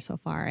your career so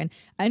far. And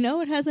I know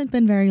it hasn't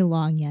been very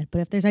long yet,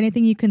 but if there's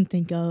anything you can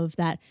think of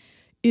that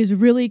is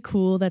really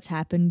cool that's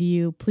happened to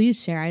you,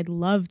 please share. I'd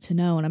love to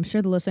know, and I'm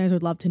sure the listeners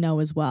would love to know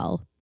as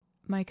well.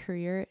 My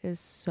career is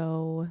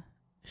so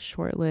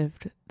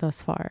short-lived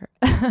thus far.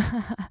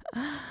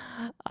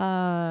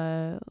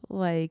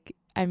 Like,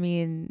 I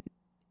mean,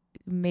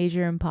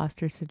 major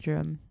imposter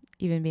syndrome,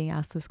 even being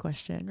asked this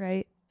question,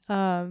 right?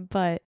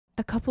 But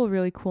a couple of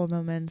really cool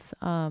moments.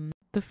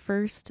 The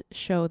first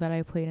show that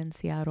I played in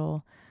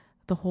Seattle,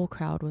 the whole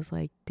crowd was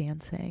like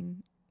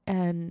dancing,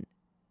 and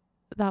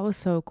that was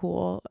so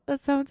cool.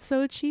 That sounds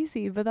so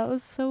cheesy, but that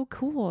was so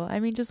cool. I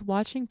mean, just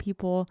watching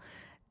people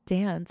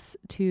dance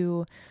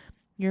to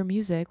your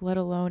music, let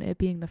alone it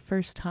being the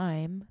first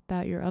time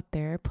that you're up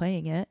there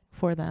playing it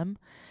for them,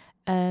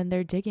 and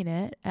they're digging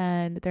it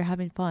and they're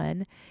having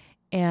fun,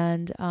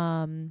 and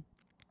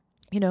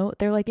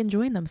they're like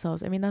enjoying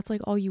themselves. I mean, that's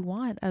like all you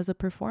want as a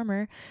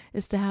performer,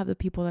 is to have the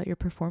people that you're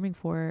performing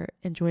for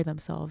enjoy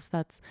themselves.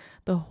 That's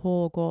the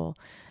whole goal.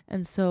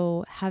 And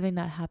so having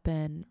that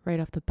happen right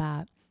off the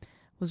bat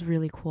was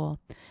really cool.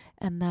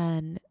 And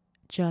then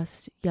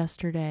just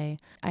yesterday,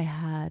 I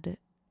had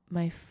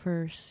my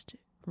first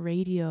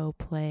radio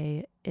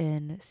play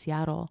in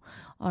Seattle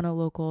on a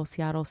local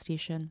Seattle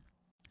station.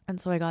 And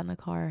so I got in the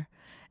car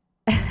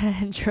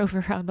and drove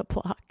around the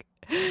block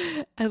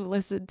and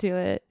listened to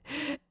it.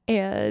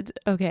 And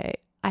okay,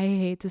 I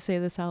hate to say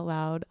this out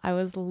loud, I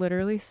was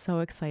literally so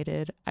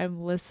excited.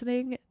 I'm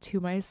listening to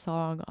my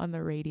song on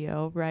the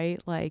radio, right?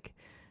 Like,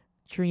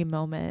 dream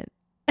moment.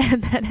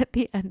 And then at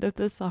the end of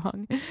the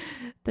song,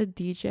 the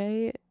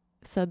DJ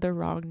said the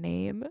wrong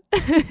name.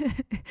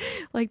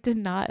 Like, did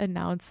not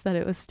announce that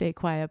it was Stay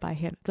Quiet by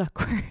Hannah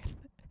Duckworth.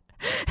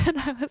 And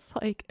I was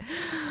like,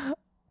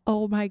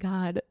 oh my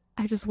God.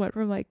 I just went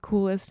from like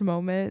coolest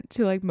moment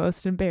to like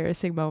most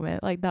embarrassing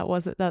moment. Like, that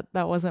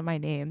wasn't my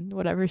name.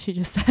 Whatever she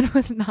just said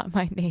was not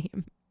my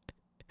name.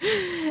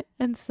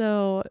 And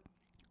so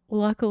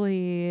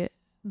luckily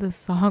the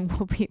song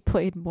will be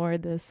played more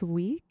this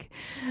week.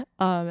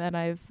 And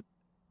I've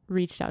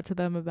reached out to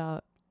them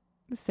about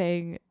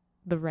saying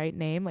the right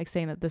name, like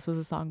saying that this was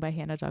a song by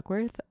Hannah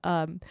Duckworth.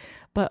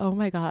 But oh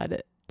my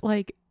God,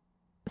 like,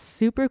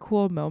 super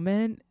cool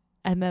moment.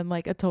 And then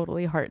like a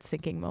totally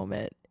heart-sinking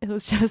moment. It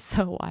was just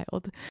so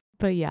wild.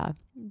 But yeah,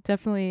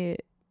 definitely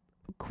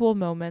cool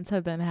moments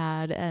have been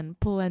had and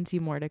plenty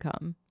more to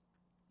come.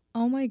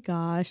 Oh my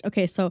gosh.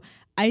 Okay, so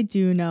I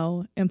do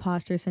know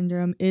imposter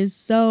syndrome is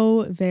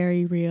so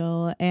very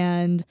real,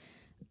 and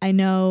I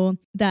know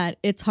that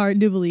it's hard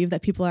to believe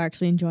that people are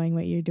actually enjoying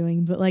what you're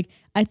doing, but like,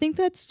 I think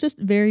that's just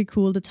very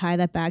cool to tie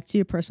that back to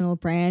your personal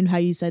brand. How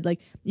you said like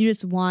you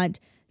just want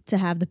to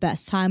have the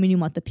best time and you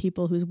want the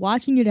people who's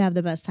watching you to have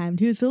the best time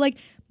too. So like,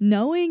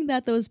 knowing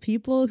that those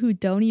people who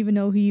don't even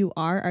know who you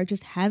are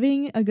just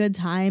having a good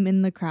time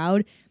in the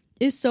crowd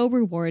is so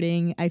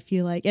rewarding, I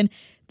feel like. And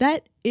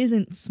that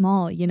isn't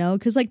small,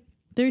 because like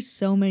there's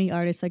so many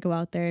artists that go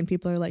out there and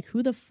people are like,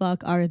 who the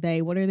fuck are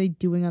they? What are they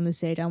doing on the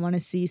stage? I want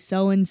to see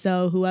so and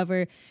so,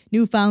 whoever,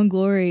 Newfound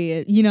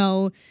Glory,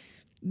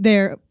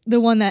 they're the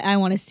one that I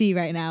want to see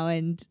right now.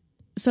 And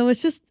so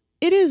it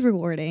is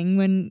rewarding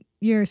when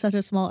you're such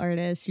a small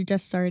artist, you're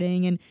just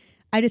starting, and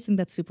I just think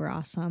that's super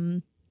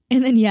awesome.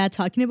 And then, yeah,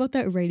 talking about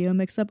that radio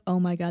mix-up, oh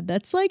my God,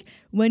 that's like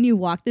when you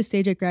walk the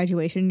stage at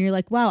graduation and you're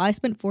like, wow, I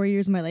spent 4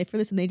 years of my life for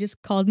this and they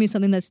just called me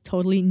something that's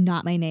totally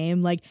not my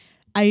name. Like,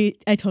 I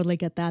totally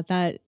get that.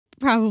 That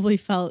probably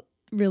felt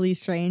really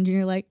strange. And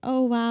you're like,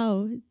 oh,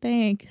 wow,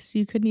 thanks.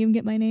 You couldn't even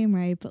get my name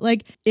right. But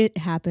like, it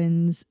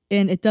happens.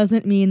 And it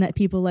doesn't mean that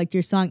people liked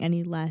your song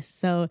any less.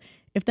 So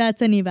if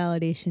that's any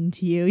validation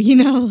to you,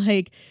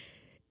 like,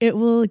 it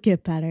will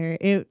get better.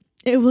 It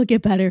will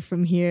get better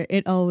from here.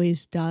 It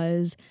always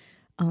does.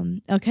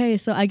 Okay,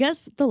 so I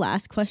guess the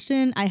last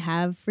question I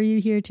have for you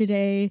here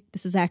today,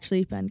 this has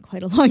actually been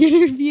quite a long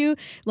interview,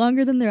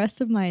 longer than the rest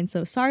of mine.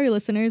 So sorry,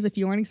 listeners, if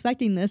you weren't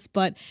expecting this,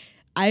 but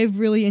I've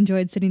really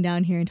enjoyed sitting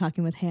down here and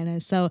talking with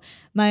Hannah. So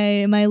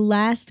my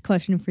last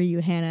question for you,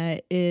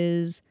 Hannah,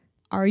 is,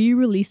 are you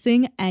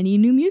releasing any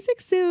new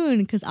music soon?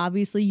 Because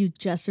obviously you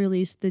just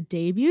released the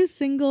debut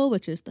single,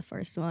 which is the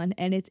first one,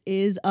 and it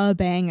is a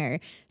banger.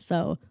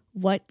 So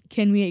what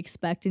can we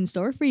expect in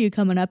store for you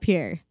coming up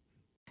here?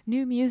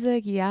 New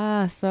music,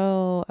 yeah.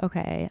 So,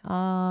 okay.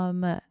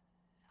 I'm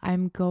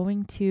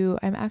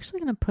actually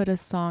gonna put a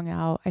song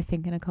out, I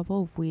think, in a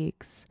couple of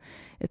weeks.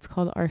 It's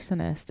called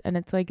Arsonist, and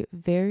it's like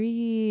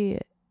very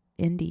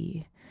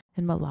indie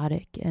and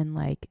melodic and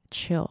like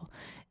chill.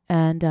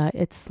 And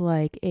it's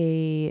like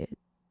a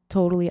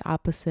totally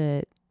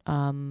opposite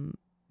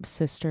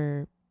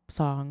sister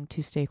song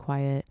to Stay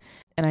Quiet.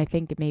 And I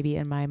think maybe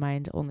in my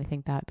mind only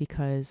think that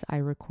because I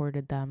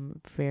recorded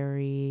them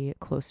very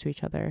close to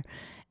each other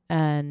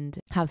and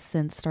have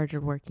since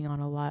started working on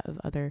a lot of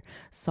other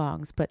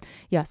songs. But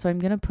yeah, so I'm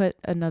going to put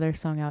another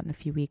song out in a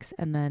few weeks,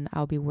 and then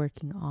I'll be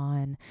working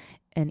on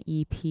an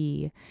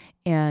EP,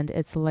 and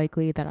it's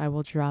likely that I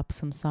will drop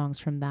some songs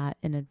from that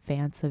in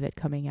advance of it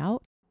coming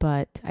out,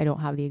 but I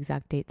don't have the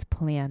exact dates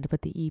planned.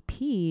 But the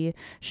EP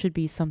should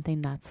be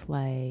something that's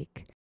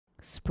like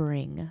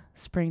spring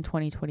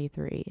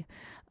 2023.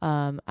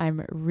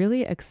 I'm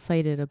really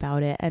excited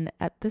about it. And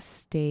at this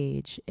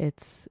stage,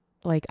 it's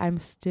like I'm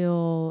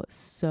still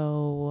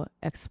so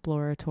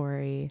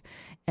exploratory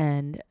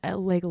and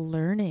like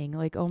learning.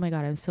 Like, oh my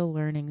God, I'm still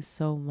learning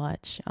so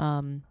much.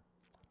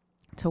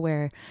 To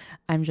where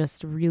I'm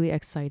just really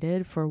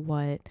excited for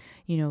what,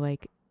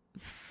 like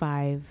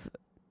 5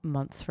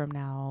 months from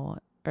now,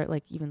 or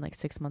like even like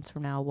 6 months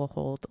from now will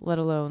hold, let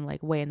alone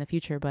like way in the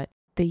future. But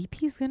the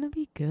EP is going to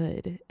be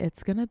good.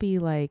 It's going to be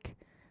like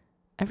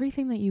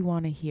everything that you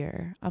want to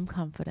hear. I'm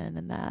confident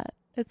in that.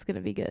 It's going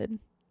to be good.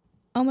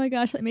 Oh my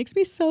gosh, that makes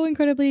me so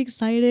incredibly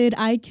excited.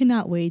 I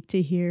cannot wait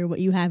to hear what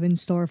you have in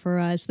store for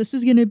us. This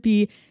is going to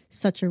be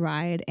such a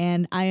ride,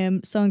 and I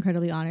am so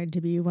incredibly honored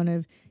to be one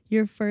of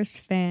your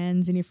first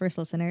fans and your first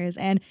listeners,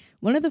 and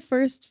one of the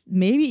first,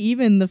 maybe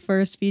even the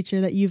first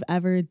feature that you've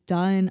ever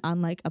done on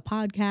like a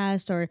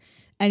podcast or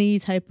any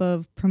type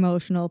of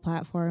promotional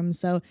platform.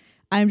 So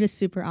I'm just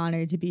super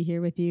honored to be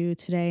here with you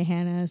today,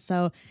 Hannah.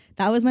 So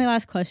that was my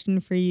last question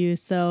for you.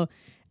 So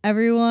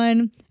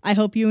everyone, I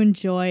hope you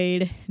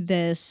enjoyed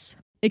this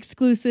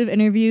exclusive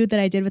interview that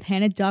I did with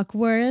Hannah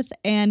Duckworth,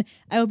 and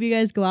I hope you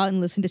guys go out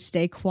and listen to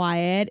Stay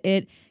Quiet.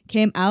 It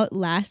came out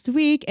last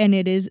week and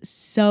it is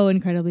so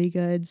incredibly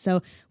good.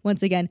 So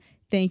once again,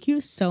 thank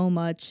you so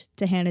much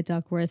to Hannah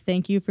Duckworth.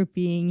 Thank you for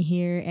being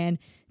here and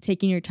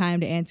taking your time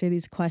to answer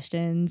these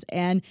questions.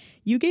 And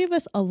you gave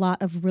us a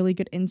lot of really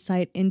good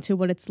insight into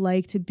what it's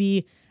like to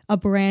be a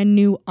brand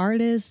new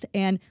artist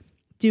and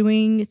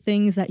doing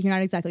things that you're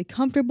not exactly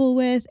comfortable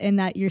with and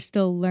that you're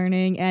still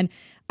learning. And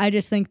I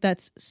just think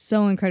that's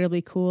so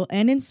incredibly cool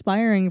and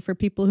inspiring for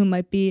people who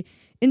might be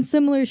in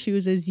similar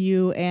shoes as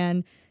you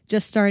and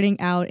just starting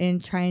out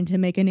and trying to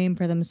make a name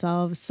for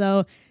themselves.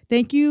 So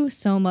thank you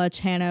so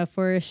much, Hannah,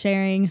 for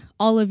sharing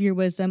all of your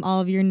wisdom,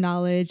 all of your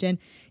knowledge, and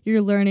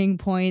your learning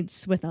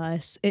points with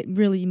us. It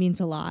really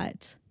means a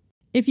lot.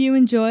 If you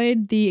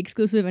enjoyed the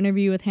exclusive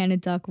interview with Hannah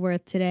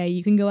Duckworth today,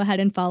 you can go ahead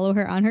and follow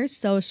her on her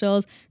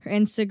socials. Her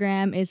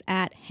Instagram is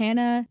at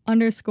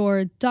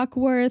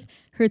Hannah_Duckworth.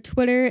 Her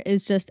Twitter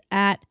is just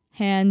at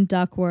Han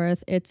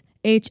Duckworth. It's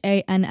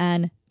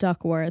HANN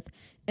Duckworth.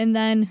 And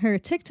then her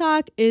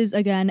TikTok is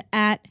again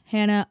at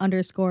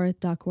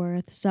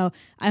Hannah_Duckworth. So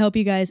I hope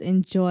you guys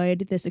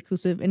enjoyed this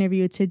exclusive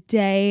interview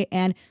today.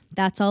 And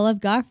that's all I've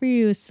got for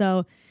you.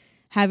 So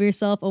have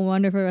yourself a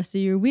wonderful rest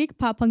of your week,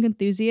 pop punk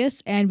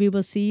enthusiasts, and we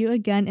will see you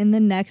again in the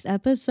next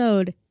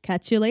episode.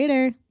 Catch you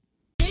later.